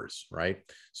numbers, right?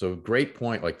 So great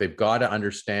point. Like, they've got to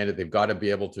understand it. They've got to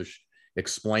be able to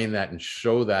explain that and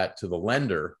show that to the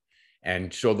lender,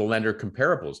 and show the lender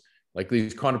comparables. Like,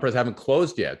 these condo prices haven't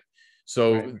closed yet.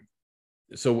 So, Right.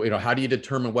 So, you know, how do you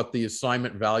determine what the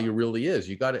assignment value really is?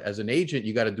 You got to, as an agent,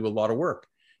 you got to do a lot of work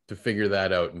to figure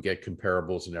that out and get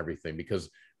comparables and everything, because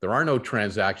there are no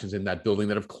transactions in that building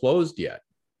that have closed yet,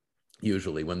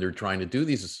 usually, when they're trying to do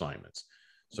these assignments.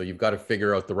 So you've got to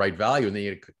figure out the right value, and then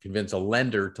you convince a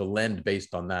lender to lend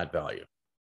based on that value.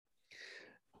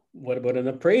 What about an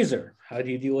appraiser? How do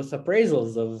you deal with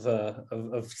appraisals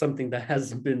of something that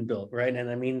hasn't been built, right? And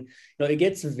I mean, you know, it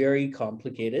gets very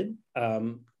complicated.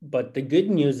 But the good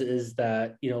news is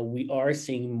that, you know, we are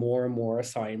seeing more and more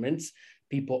assignments.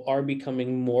 People are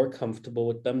becoming more comfortable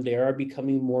with them. They are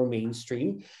becoming more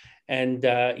mainstream, and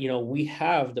you know, we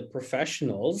have the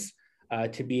professionals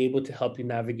to be able to help you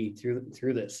navigate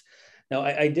through this. Now,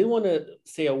 I did want to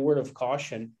say a word of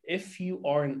caution. If you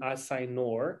are an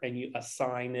assignor and you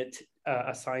assign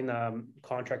a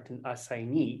contract an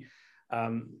assignee,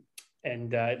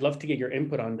 and I'd love to get your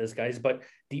input on this, guys, but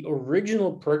the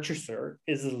original purchaser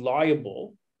is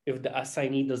liable if the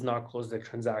assignee does not close the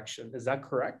transaction. Is that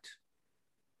correct?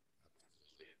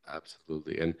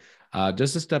 Absolutely. And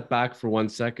just to step back for 1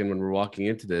 second when we're walking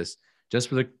into this, just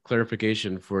for the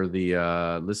clarification for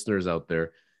the listeners out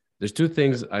there, there's 2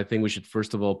 things I think we should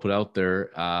first of all put out there.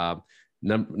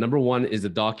 Number one is the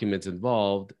documents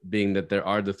involved, being that there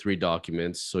are the 3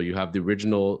 documents. So you have the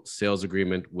original sales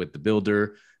agreement with the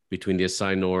builder, between the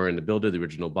assignor and the builder, the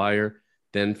original buyer.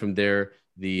 Then from there,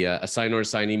 the assignor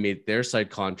assignee made their side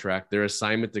contract, their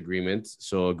assignment agreement.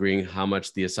 So agreeing how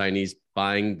much the assignee is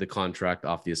buying the contract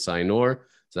off the assignor.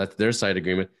 So that's their side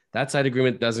agreement. That side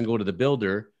agreement doesn't go to the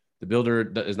builder. The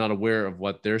builder is not aware of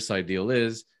what their side deal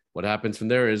is. What happens from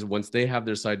there is, once they have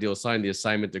their side deal signed, the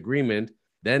assignment agreement,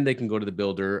 then they can go to the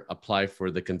builder, apply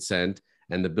for the consent,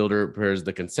 and the builder prepares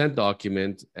the consent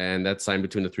document, and that's signed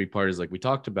between the 3 parties like we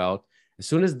talked about. As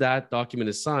soon as that document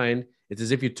is signed, it's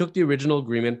as if you took the original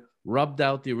agreement, rubbed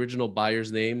out the original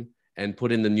buyer's name, and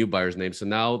put in the new buyer's name. So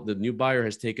now the new buyer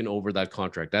has taken over that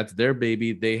contract. That's their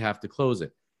baby. They have to close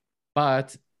it.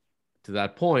 But to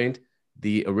that point,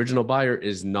 the original buyer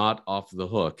is not off the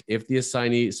hook. If the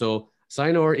assignee, so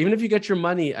assignor, even if you get your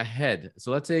money ahead,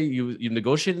 so let's say you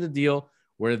negotiated a deal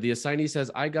where the assignee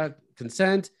says, I got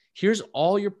consent, here's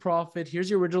all your profit, here's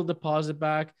your original deposit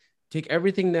back, take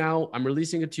everything now, I'm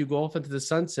releasing it to you, go off into the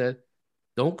sunset.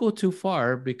 don't go too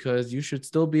far, because you should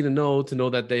still be in the know to know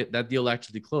that that deal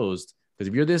actually closed. Because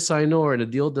if you're the assignor and the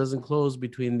deal doesn't close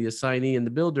between the assignee and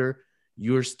the builder,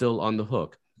 you're still on the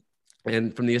hook.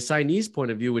 And from the assignee's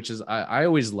point of view, which is I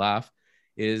always laugh,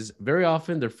 is very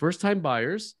often they're first-time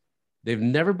buyers. They've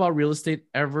never bought real estate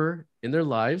ever in their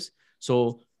lives.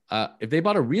 So if they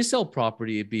bought a resale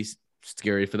property, it'd be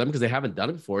scary for them because they haven't done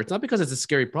it before. It's not because it's a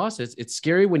scary process. It's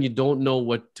scary when you don't know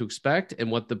what to expect and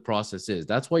what the process is.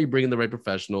 That's why you bring in the right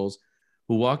professionals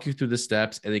who walk you through the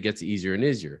steps, and it gets easier and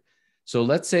easier. So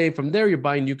let's say from there, you're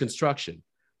buying new construction.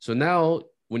 So now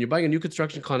when you're buying a new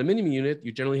construction condominium unit,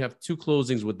 you generally have two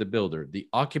closings with the builder: the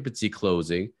occupancy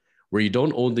closing, where you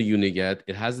don't own the unit yet,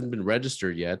 it hasn't been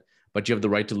registered yet, but you have the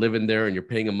right to live in there and you're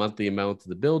paying a monthly amount to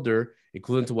the builder,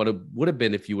 equivalent to what it would have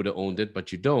been if you would have owned it,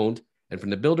 but you don't. And from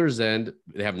the builder's end,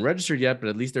 they haven't registered yet, but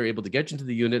at least they're able to get you into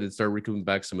the unit and start recouping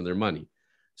back some of their money.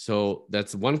 So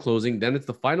that's one closing. Then it's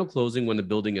the final closing when the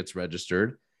building gets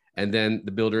registered. And then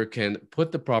the builder can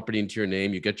put the property into your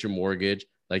name. You get your mortgage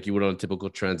like you would on a typical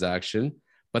transaction.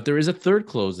 But there is a third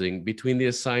closing between the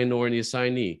assignor and the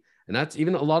assignee. And that's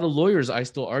even a lot of lawyers, I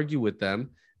still argue with them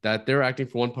that they're acting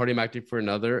for one party, I'm acting for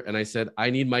another. And I said, I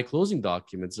need my closing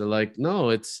documents. They're like,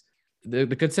 no, it's the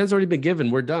consent's already been given.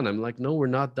 We're done. I'm like, no, we're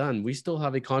not done. We still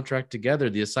have a contract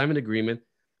together, the assignment agreement.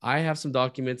 I have some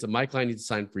documents that my client needs to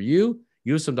sign for you.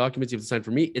 You have some documents you have to sign for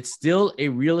me. It's still a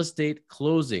real estate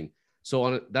closing.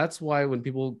 So that's why when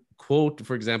people quote,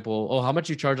 for example, oh, how much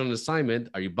you charge on an assignment?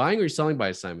 Are you buying or are you selling by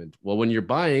assignment? Well, when you're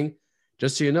buying,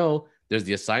 just so you know, there's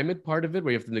the assignment part of it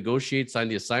where you have to negotiate, sign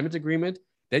the assignment agreement.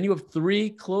 Then you have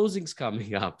 3 closings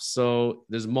coming up. So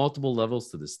there's multiple levels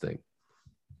to this thing.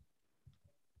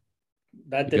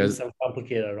 That didn't sound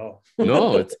complicated at all.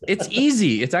 No, it's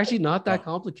easy. It's actually not that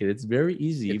complicated. It's very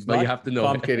easy, but you have to know.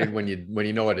 Complicated when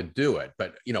you know how to do it.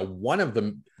 But one of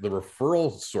the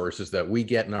referral sources that we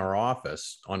get in our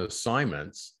office on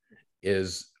assignments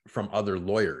is from other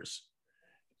lawyers.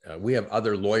 We have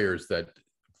other lawyers that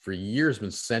for years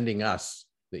been sending us,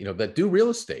 that do real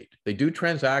estate. They do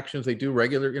transactions. They do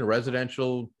regular,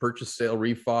 residential purchase, sale,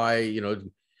 refi,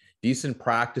 decent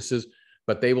practices.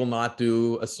 But they will not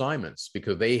do assignments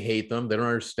because they hate them. They don't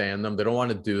understand them. They don't want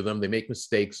to do them. They make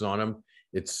mistakes on them.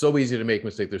 It's so easy to make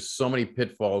mistakes. There's so many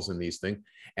pitfalls in these things,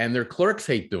 and their clerks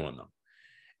hate doing them.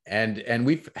 And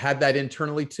we've had that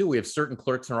internally too. We have certain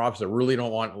clerks in our office that really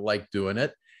don't like doing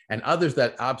it, and others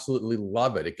that absolutely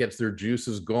love it. It gets their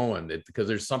juices going because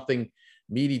there's something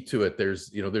meaty to it.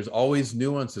 There's always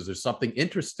nuances. There's something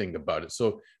interesting about it.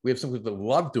 So we have some people that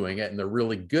love doing it and they're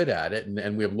really good at it.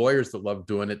 And we have lawyers that love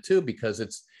doing it too, because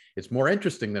it's more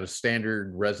interesting than a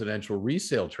standard residential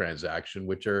resale transaction,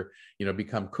 which are,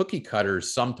 become cookie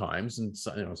cutters sometimes. And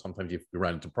sometimes you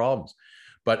run into problems,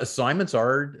 but assignments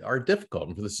are difficult.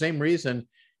 And for the same reason,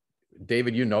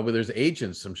 David, but there's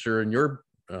agents, I'm sure in your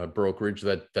brokerage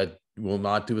that will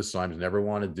not do assignments, never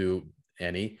want to do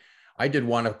any. I did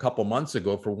one a couple months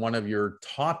ago for one of your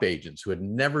top agents who had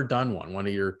never done one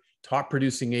of your top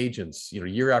producing agents,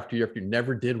 year after year after year,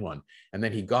 never did one. And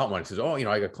then he got one. He says, oh, I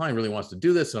got a client really wants to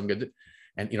do this. And I'm going to,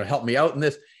 and, help me out in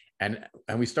this. And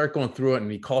we start going through it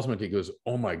and he calls me and he goes,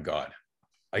 oh my God,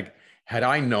 like, had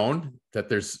I known that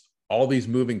there's all these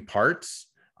moving parts,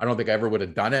 I don't think I ever would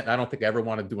have done it. And I don't think I ever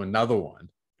want to do another one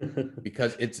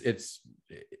because it's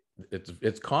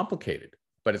complicated,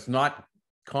 but it's not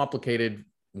complicated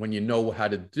when you know how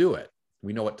to do it.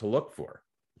 We know what to look for.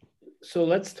 So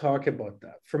let's talk about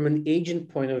that. From an agent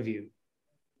point of view,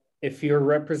 if you're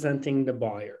representing the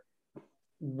buyer,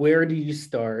 where do you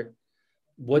start?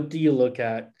 What do you look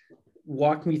at?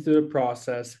 Walk me through the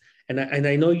process. And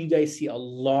I know you guys see a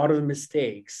lot of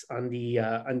mistakes on the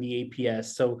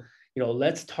APS. So,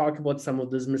 let's talk about some of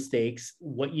those mistakes,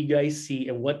 what you guys see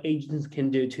and what agents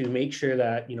can do to make sure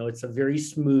that, it's a very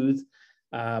smooth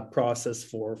process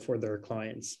for their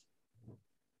clients.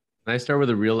 Can I start with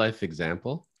a real life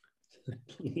example?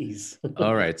 Please.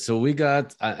 All right. So we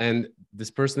got, and this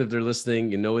person, if they're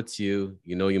listening, it's you,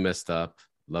 you messed up.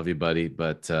 Love you, buddy.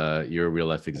 But you're a real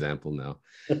life example now.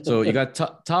 So you got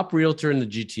top realtor in the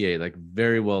GTA, like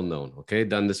very well known. Okay.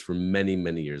 Done this for many,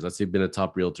 many years. Let's say you've been a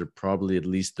top realtor, probably at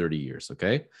least 30 years.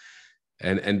 Okay.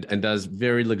 And does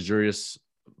very luxurious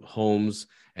homes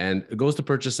and goes to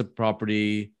purchase a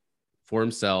property for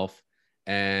himself.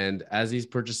 And as he's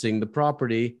purchasing the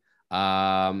property,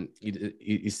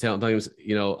 he's telling him,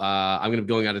 I'm going to be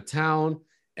going out of town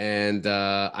and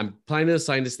I'm planning to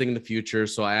assign this thing in the future.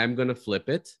 So I am going to flip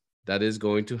it. That is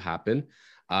going to happen.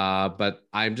 But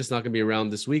I'm just not going to be around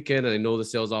this weekend. And I know the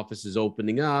sales office is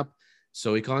opening up.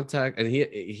 So he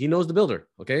knows the builder.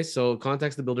 Okay. So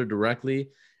contacts the builder directly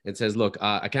and says, look,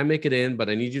 I can't make it in, but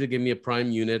I need you to give me a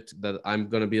prime unit that I'm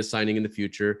going to be assigning in the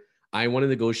future. I want to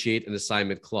negotiate an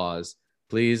assignment clause,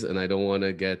 please. And I don't want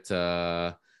to get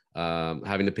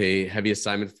having to pay heavy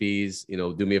assignment fees.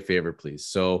 Do me a favor, please.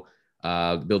 So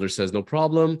the builder says, no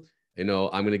problem. I'm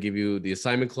going to give you the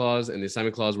assignment clause, and the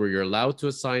assignment clause where you're allowed to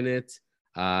assign it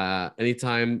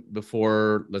anytime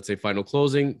before, let's say, final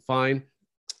closing. Fine.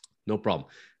 No problem.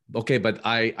 Okay, but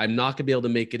I'm not gonna be able to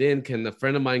make it in. Can a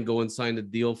friend of mine go and sign the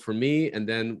deal for me? And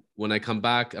then when I come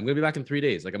back, I'm gonna be back in 3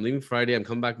 days. Like, I'm leaving Friday, I'm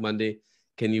coming back Monday.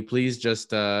 Can you please just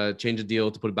change the deal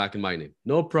to put it back in my name?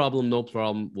 No problem, no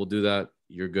problem. We'll do that.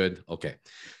 You're good. Okay.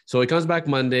 So he comes back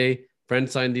Monday, friend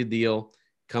signed the deal,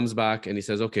 comes back and he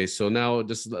says, okay, so now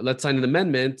just let's sign an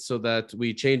amendment so that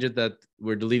we change it, that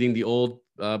we're deleting the old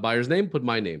buyer's name, put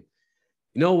my name.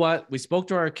 You know what? We spoke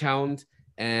to our accountant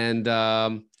and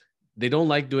they don't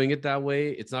like doing it that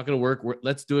way. It's not going to work.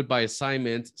 Let's do it by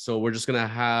assignment. So we're just going to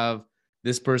have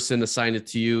this person assign it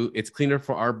to you. It's cleaner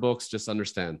for our books. Just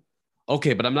understand.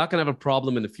 Okay, but I'm not going to have a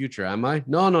problem in the future, am I?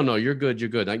 No. You're good. You're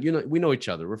good. We know each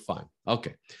other. We're fine.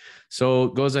 Okay. So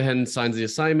goes ahead and signs the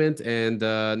assignment. And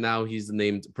now he's the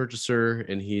named purchaser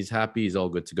and he's happy. He's all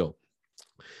good to go.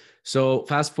 So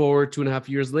fast forward 2.5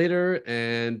 years later,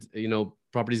 and,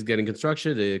 property's getting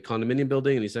constructed, a condominium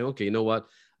building. And he's saying, okay, you know what?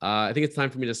 I think it's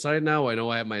time for me to sign now. I know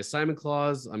I have my assignment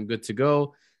clause. I'm good to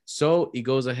go. So he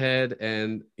goes ahead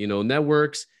and,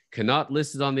 networks cannot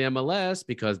list it on the MLS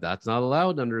because that's not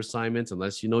allowed under assignments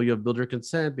unless you have builder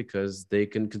consent, because they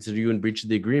can consider you in breach of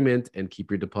the agreement and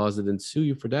keep your deposit and sue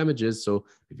you for damages. So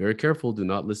be very careful. Do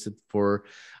not list it on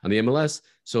the MLS.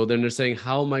 So then they're saying,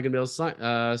 how am I going to be able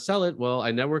to sell it? Well,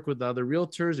 I network with the other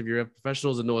realtors. If you have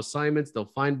professionals and no assignments, they'll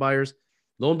find buyers.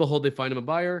 Lo and behold, they find him a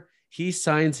buyer. He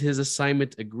signs his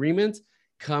assignment agreement,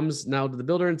 comes now to the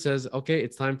builder and says, okay,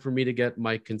 it's time for me to get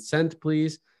my consent,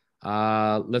 please.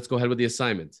 Let's go ahead with the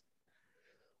assignment.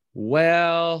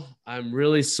 Well, I'm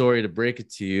really sorry to break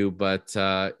it to you, but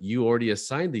you already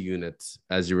assigned the unit,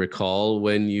 as you recall,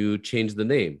 when you changed the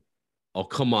name. Oh,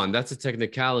 come on. That's a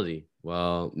technicality.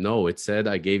 Well, no, it said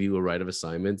I gave you a right of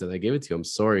assignment and I gave it to you. I'm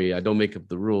sorry. I don't make up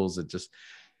the rules. It just...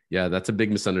 Yeah, that's a big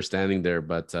misunderstanding there,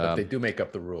 but they do make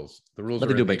up the rules. The rules, but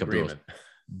they do make up the rules.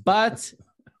 But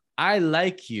I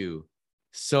like you,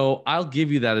 so I'll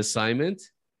give you that assignment,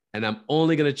 and I'm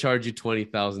only going to charge you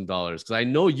 $20,000 because I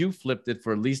know you flipped it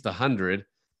for at least 100.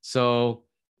 So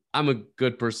I'm a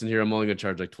good person here. I'm only going to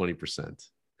charge like 20%.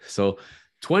 So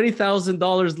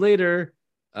 $20,000 later,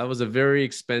 that was a very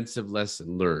expensive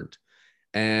lesson learned.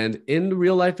 And in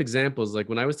real life examples, like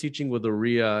when I was teaching with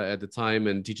OREA at the time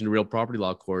and teaching the real property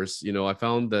law course, I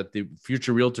found that the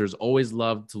future realtors always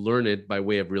loved to learn it by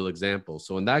way of real examples.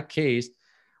 So in that case,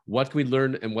 what can we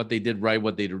learn and what they did right,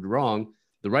 what they did wrong?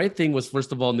 The right thing was,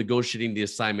 first of all, negotiating the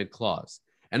assignment clause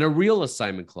and a real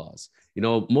assignment clause.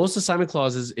 Most assignment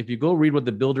clauses, if you go read what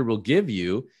the builder will give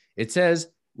you, it says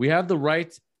you have the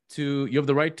right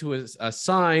to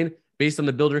assign based on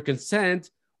the builder consent,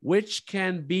 which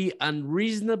can be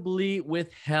unreasonably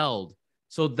withheld.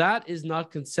 So that is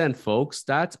not consent, folks.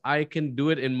 That I can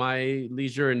do it in my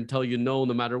leisure and tell you no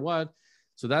matter what.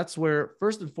 So that's where,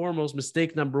 first and foremost,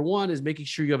 mistake number one is making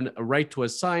sure you have a right to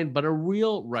assign, but a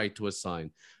real right to assign.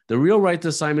 The real right to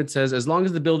assignment says, as long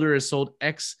as the builder has sold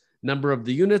X number of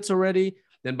the units already,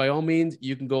 then by all means,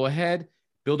 you can go ahead.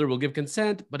 Builder will give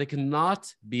consent, but it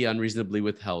cannot be unreasonably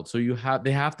withheld. So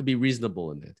they have to be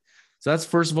reasonable in it. So that's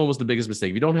first and foremost the biggest mistake.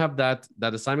 If you don't have that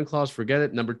assignment clause, forget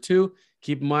it. Number two,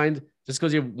 keep in mind, just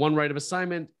because you have one right of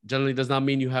assignment generally does not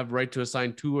mean you have right to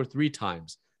assign 2 or 3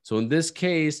 times. So in this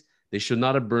case, they should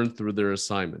not have burned through their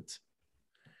assignment.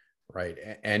 Right.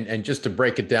 And just to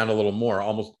break it down a little more,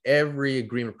 almost every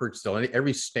agreement of purchase sale,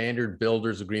 every standard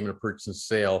builder's agreement of purchase and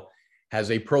sale has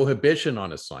a prohibition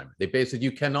on assignment. They basically,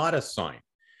 you cannot assign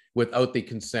without the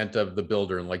consent of the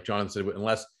builder. And like John said,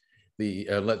 unless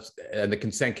the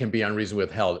consent can be unreasonably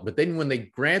withheld. But then when they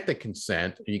grant the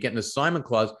consent, you get an assignment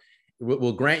clause,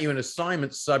 will grant you an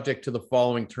assignment subject to the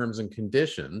following terms and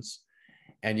conditions.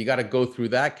 And you got to go through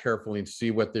that carefully and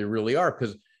see what they really are,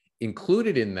 because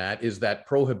included in that is that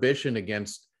prohibition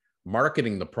against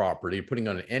marketing the property, putting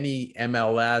on any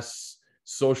MLS,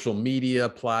 social media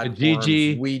platforms,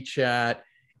 WeChat,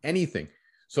 anything.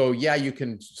 So yeah, you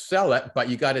can sell it, but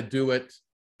you got to do it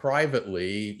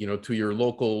privately, to your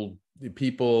local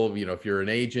people. If you're an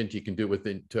agent, you can do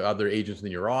it to other agents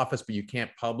in your office, but you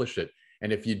can't publish it.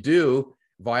 And if you do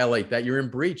violate that, you're in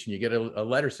breach, and you get a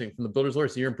letter saying from the builder's lawyer,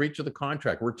 so you're in breach of the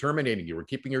contract. We're terminating you. We're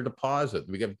keeping your deposit.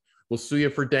 We'll sue you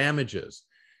for damages.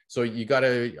 So you got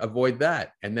to avoid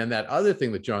that. And then that other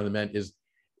thing that Jonathan meant is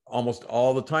almost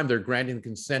all the time they're granting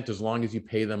consent as long as you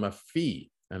pay them a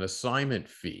fee. an assignment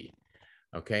fee.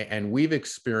 Okay. And we've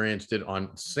experienced it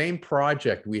on same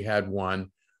project. We had one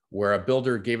where a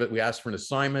builder gave it, we asked for an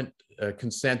assignment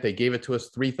consent. They gave it to us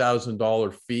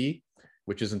 $3,000 fee,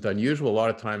 which isn't unusual. A lot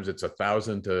of times it's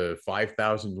 $1,000 to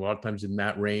 $5,000, a lot of times in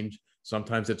that range.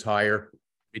 Sometimes it's higher.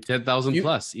 10,000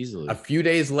 plus easily. A few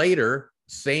days later,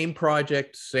 same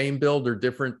project, same builder,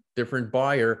 different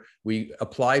buyer. We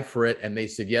applied for it and they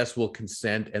said, yes, we'll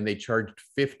consent. And they charged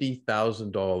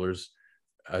 $50,000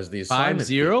 as the assignment.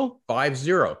 50? 50.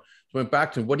 So went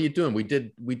back to him, what are you doing? We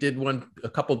did one a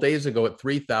couple of days ago at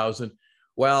 3,000.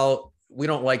 Well, we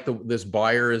don't like this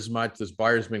buyer as much. This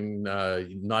buyer's been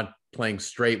not playing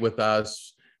straight with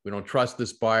us. We don't trust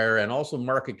this buyer. And also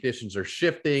market conditions are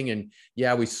shifting. And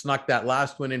yeah, we snuck that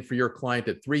last one in for your client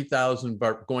at 3,000,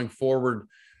 but going forward,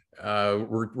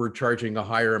 we're charging a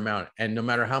higher amount. And no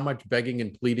matter how much begging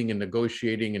and pleading and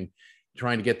negotiating and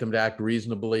trying to get them to act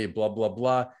reasonably, blah, blah,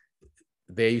 blah,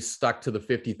 they stuck to the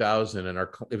 50,000. And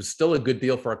it was still a good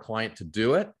deal for our client to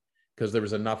do it because there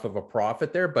was enough of a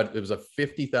profit there, but it was a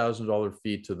 $50,000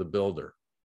 fee to the builder.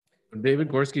 David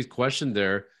Gorski's question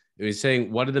there, he's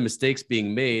saying, what are the mistakes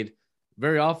being made?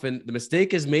 Very often, the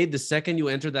mistake is made the second you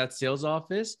enter that sales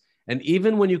office. And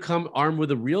even when you come armed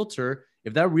with a realtor,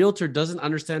 if that realtor doesn't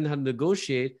understand how to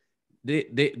negotiate,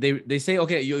 they say,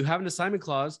 okay, you have an assignment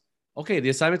clause. Okay, the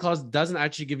assignment clause doesn't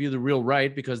actually give you the real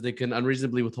right because they can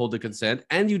unreasonably withhold the consent.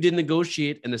 And you did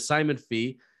negotiate an assignment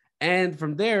fee. And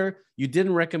from there, you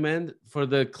didn't recommend for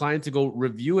the client to go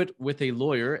review it with a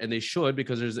lawyer. And they should,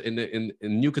 because there's in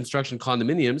new construction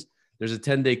condominiums, there's a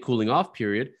 10-day cooling off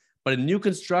period, but in new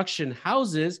construction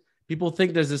houses, people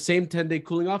think there's the same 10-day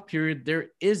cooling off period.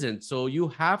 There isn't. So you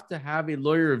have to have a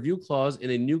lawyer review clause in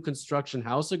a new construction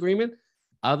house agreement.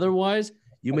 Otherwise,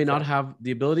 you may not have the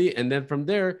ability. And then from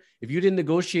there, if you didn't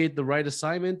negotiate the right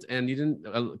assignment and you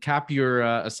didn't cap your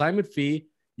assignment fee,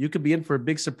 you could be in for a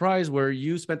big surprise where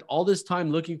you spent all this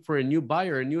time looking for a new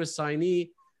buyer, a new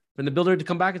assignee, and the builder to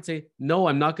come back and say, no,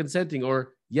 I'm not consenting,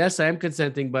 or yes, I am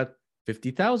consenting, but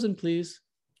 50,000, please.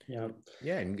 Yeah.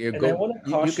 And you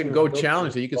can go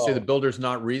challenge it. You can say the builder's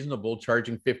not reasonable,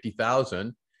 charging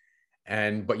 50,000,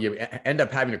 but you end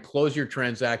up having to close your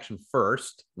transaction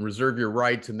first, reserve your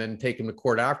rights, and then take them to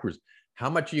court afterwards. How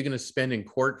much are you going to spend in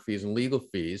court fees and legal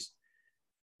fees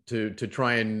to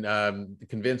try and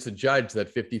convince a judge that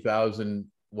 50,000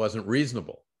 wasn't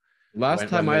reasonable? Last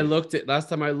time I looked,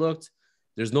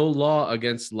 there's no law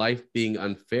against life being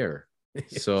unfair.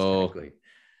 So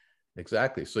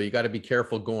Exactly. So you got to be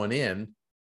careful going in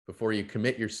before you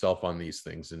commit yourself on these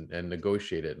things and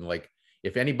negotiate it. And like,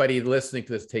 if anybody listening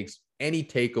to this takes any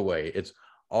takeaway, it's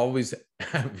always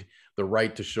have the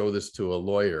right to show this to a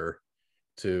lawyer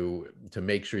to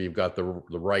make sure you've got the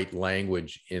right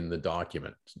language in the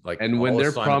document. Like, and when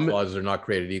their clauses are not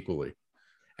created equally.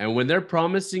 And when they're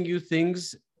promising you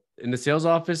things in the sales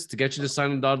office to get you to sign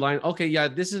on the dotted line, okay, yeah,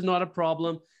 this is not a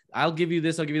problem. I'll give you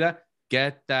this, I'll give you that.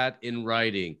 Get that in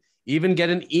writing. Even get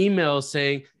an email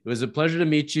saying, it was a pleasure to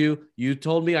meet you. You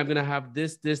told me I'm going to have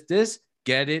this.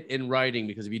 Get it in writing.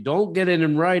 Because if you don't get it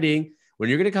in writing, when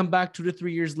you're going to come back 2 to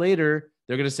 3 years later,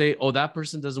 they're going to say, oh, that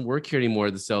person doesn't work here anymore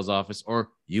at the sales office, or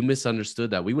you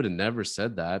misunderstood that. We would have never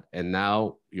said that. And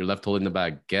now you're left holding the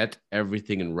bag. Get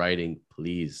everything in writing,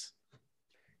 please.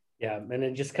 Yeah. And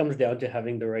it just comes down to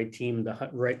having the right team, the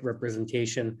right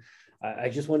representation. I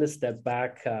just want to step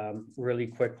back really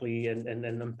quickly and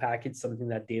unpackage something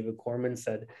that David Corman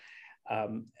said.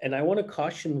 And I want to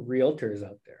caution realtors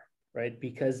out there, right?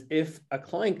 Because if a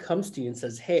client comes to you and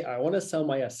says, hey, I want to sell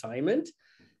my assignment,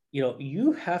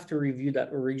 you have to review that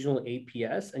original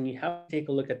APS and you have to take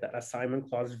a look at that assignment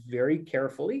clause very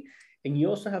carefully. And you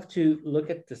also have to look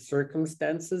at the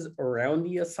circumstances around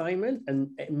the assignment and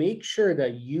make sure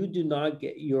that you do not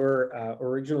get your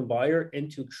original buyer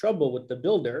into trouble with the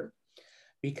builder.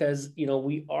 Because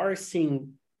we are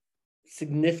seeing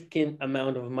significant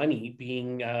amount of money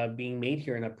being made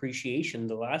here in appreciation.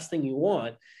 The last thing you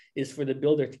want is for the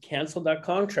builder to cancel that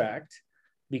contract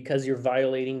because you're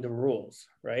violating the rules,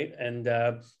 right? And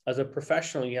as a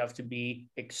professional, you have to be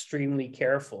extremely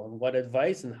careful on what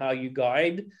advice and how you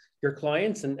guide your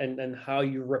clients and how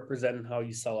you represent and how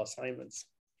you sell assignments.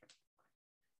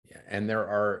 Yeah, and there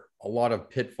are a lot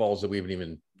of pitfalls that we haven't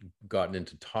even gotten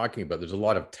into talking about. There's a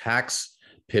lot of tax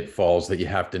pitfalls that you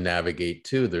have to navigate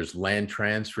too. There's land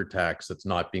transfer tax that's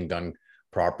not being done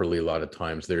properly a lot of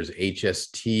times. There's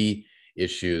HST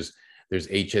issues. There's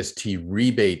HST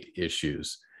rebate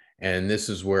issues. And this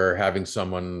is where having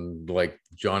someone like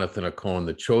Jonathan Ocone,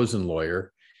 the chosen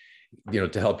lawyer,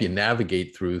 to help you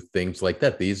navigate through things like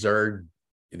that. These are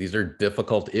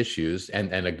difficult issues,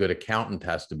 and a good accountant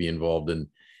has to be involved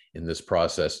in this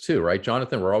process too, right,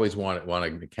 Jonathan? We're always want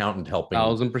an accountant helping.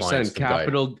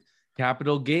 1,000%.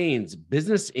 Capital gains,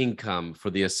 business income for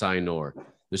the assignor.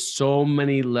 There's so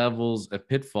many levels of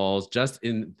pitfalls. Just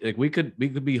in, like, we could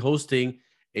be hosting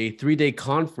a 3-day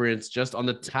conference just on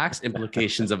the tax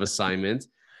implications of assignments.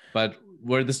 But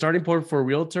where the starting point for a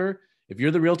realtor, if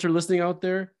you're the realtor listening out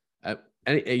there,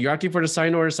 and you're acting for an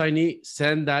assignor or assignee,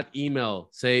 send that email.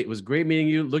 Say, it was great meeting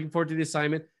you. Looking forward to the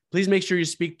assignment. Please make sure you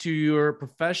speak to your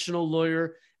professional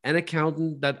lawyer and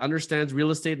accountant that understands real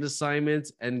estate and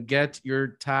assignments, and get your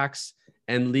tax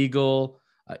and legal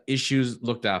issues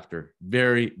looked after.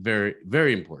 Very, very,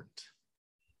 very important.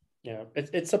 Yeah,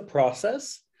 it's a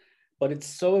process, but it's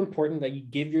so important that you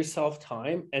give yourself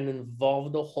time and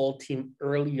involve the whole team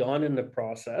early on in the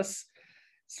process,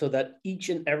 so that each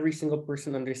and every single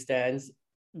person understands,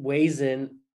 weighs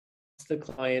in, the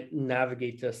client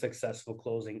navigate to a successful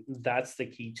closing. That's the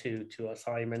key to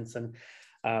assignments. And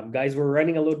guys, we're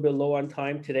running a little bit low on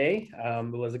time today.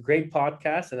 It was a great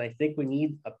podcast, and I think we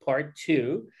need a part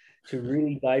 2 to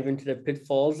really dive into the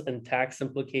pitfalls and tax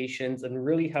implications, and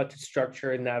really how to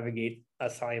structure and navigate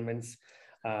assignments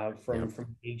from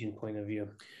an agent point of view.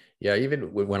 Yeah,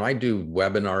 even when I do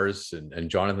webinars, and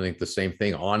Jonathan, I think the same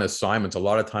thing on assignments, a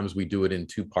lot of times we do it in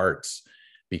 2 parts,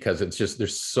 because it's just,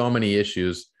 there's so many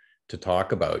issues to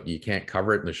talk about. You can't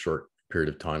cover it in a short period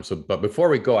of time. So, but before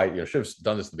we go, I should have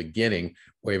done this at the beginning,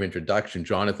 way of introduction.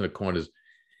 Jonathan Aucoin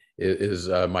is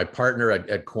my partner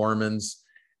at Cormans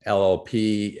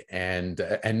LLP, and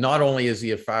not only is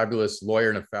he a fabulous lawyer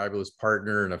and a fabulous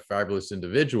partner and a fabulous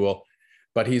individual,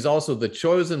 but he's also the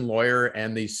chosen lawyer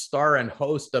and the star and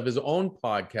host of his own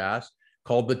podcast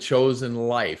called The Chosen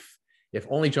Life. If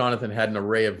only Jonathan had an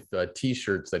array of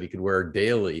t-shirts that he could wear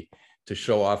daily to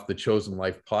show off the Chosen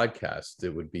Life podcast, it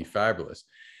would be fabulous.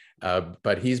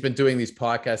 But he's been doing these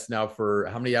podcasts now for,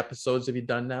 how many episodes have you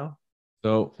done now?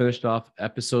 So finished off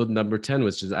episode number 10,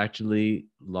 which is actually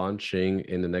launching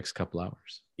in the next couple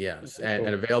hours. Yes, and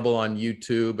available on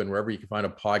YouTube and wherever you can find a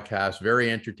podcast.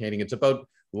 Very entertaining. It's about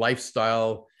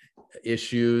lifestyle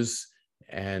issues,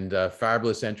 and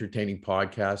fabulous, entertaining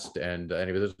podcast. And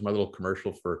anyway, this is my little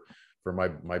commercial for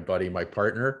my buddy, my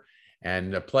partner,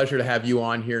 and a pleasure to have you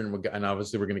on here. And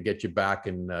obviously we're going to get you back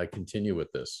and continue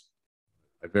with this.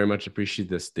 I very much appreciate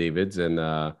this, David.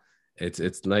 And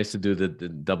it's nice to do the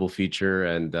double feature.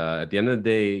 And at the end of the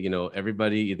day, you know,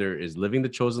 everybody either is living the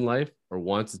chosen life or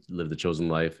wants to live the chosen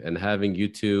life. And having you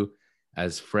two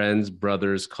as friends,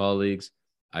 brothers, colleagues,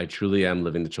 I truly am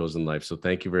living the chosen life. So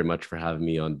thank you very much for having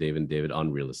me on Dave and David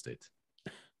on Real Estate.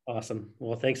 Awesome.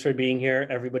 Well, thanks for being here,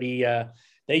 everybody.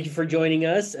 Thank you for joining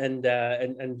us, and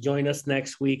join us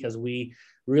next week as we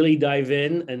really dive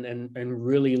in and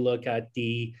really look at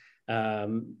the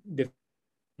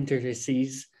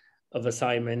intricacies of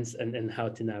assignments and how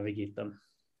to navigate them.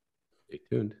 Stay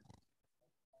tuned.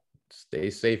 Stay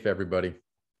safe, everybody.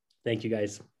 Thank you,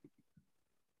 guys.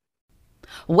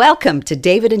 Welcome to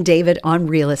David and David on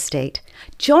Real Estate.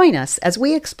 Join us as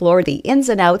we explore the ins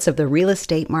and outs of the real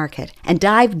estate market and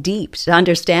dive deep to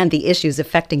understand the issues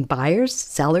affecting buyers,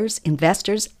 sellers,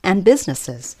 investors, and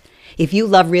businesses. If you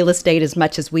love real estate as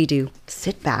much as we do,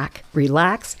 sit back,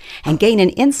 relax, and gain an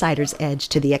insider's edge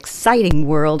to the exciting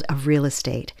world of real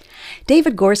estate.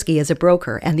 David Gorski is a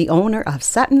broker and the owner of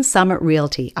Sutton Summit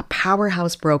Realty, a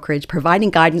powerhouse brokerage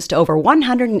providing guidance to over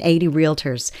 180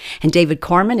 realtors. And David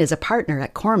Corman is a partner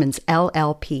at Cormans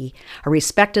LLP, a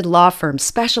respected law firm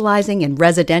specializing in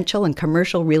residential and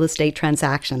commercial real estate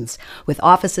transactions, with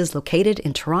offices located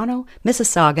in Toronto,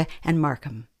 Mississauga, and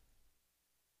Markham.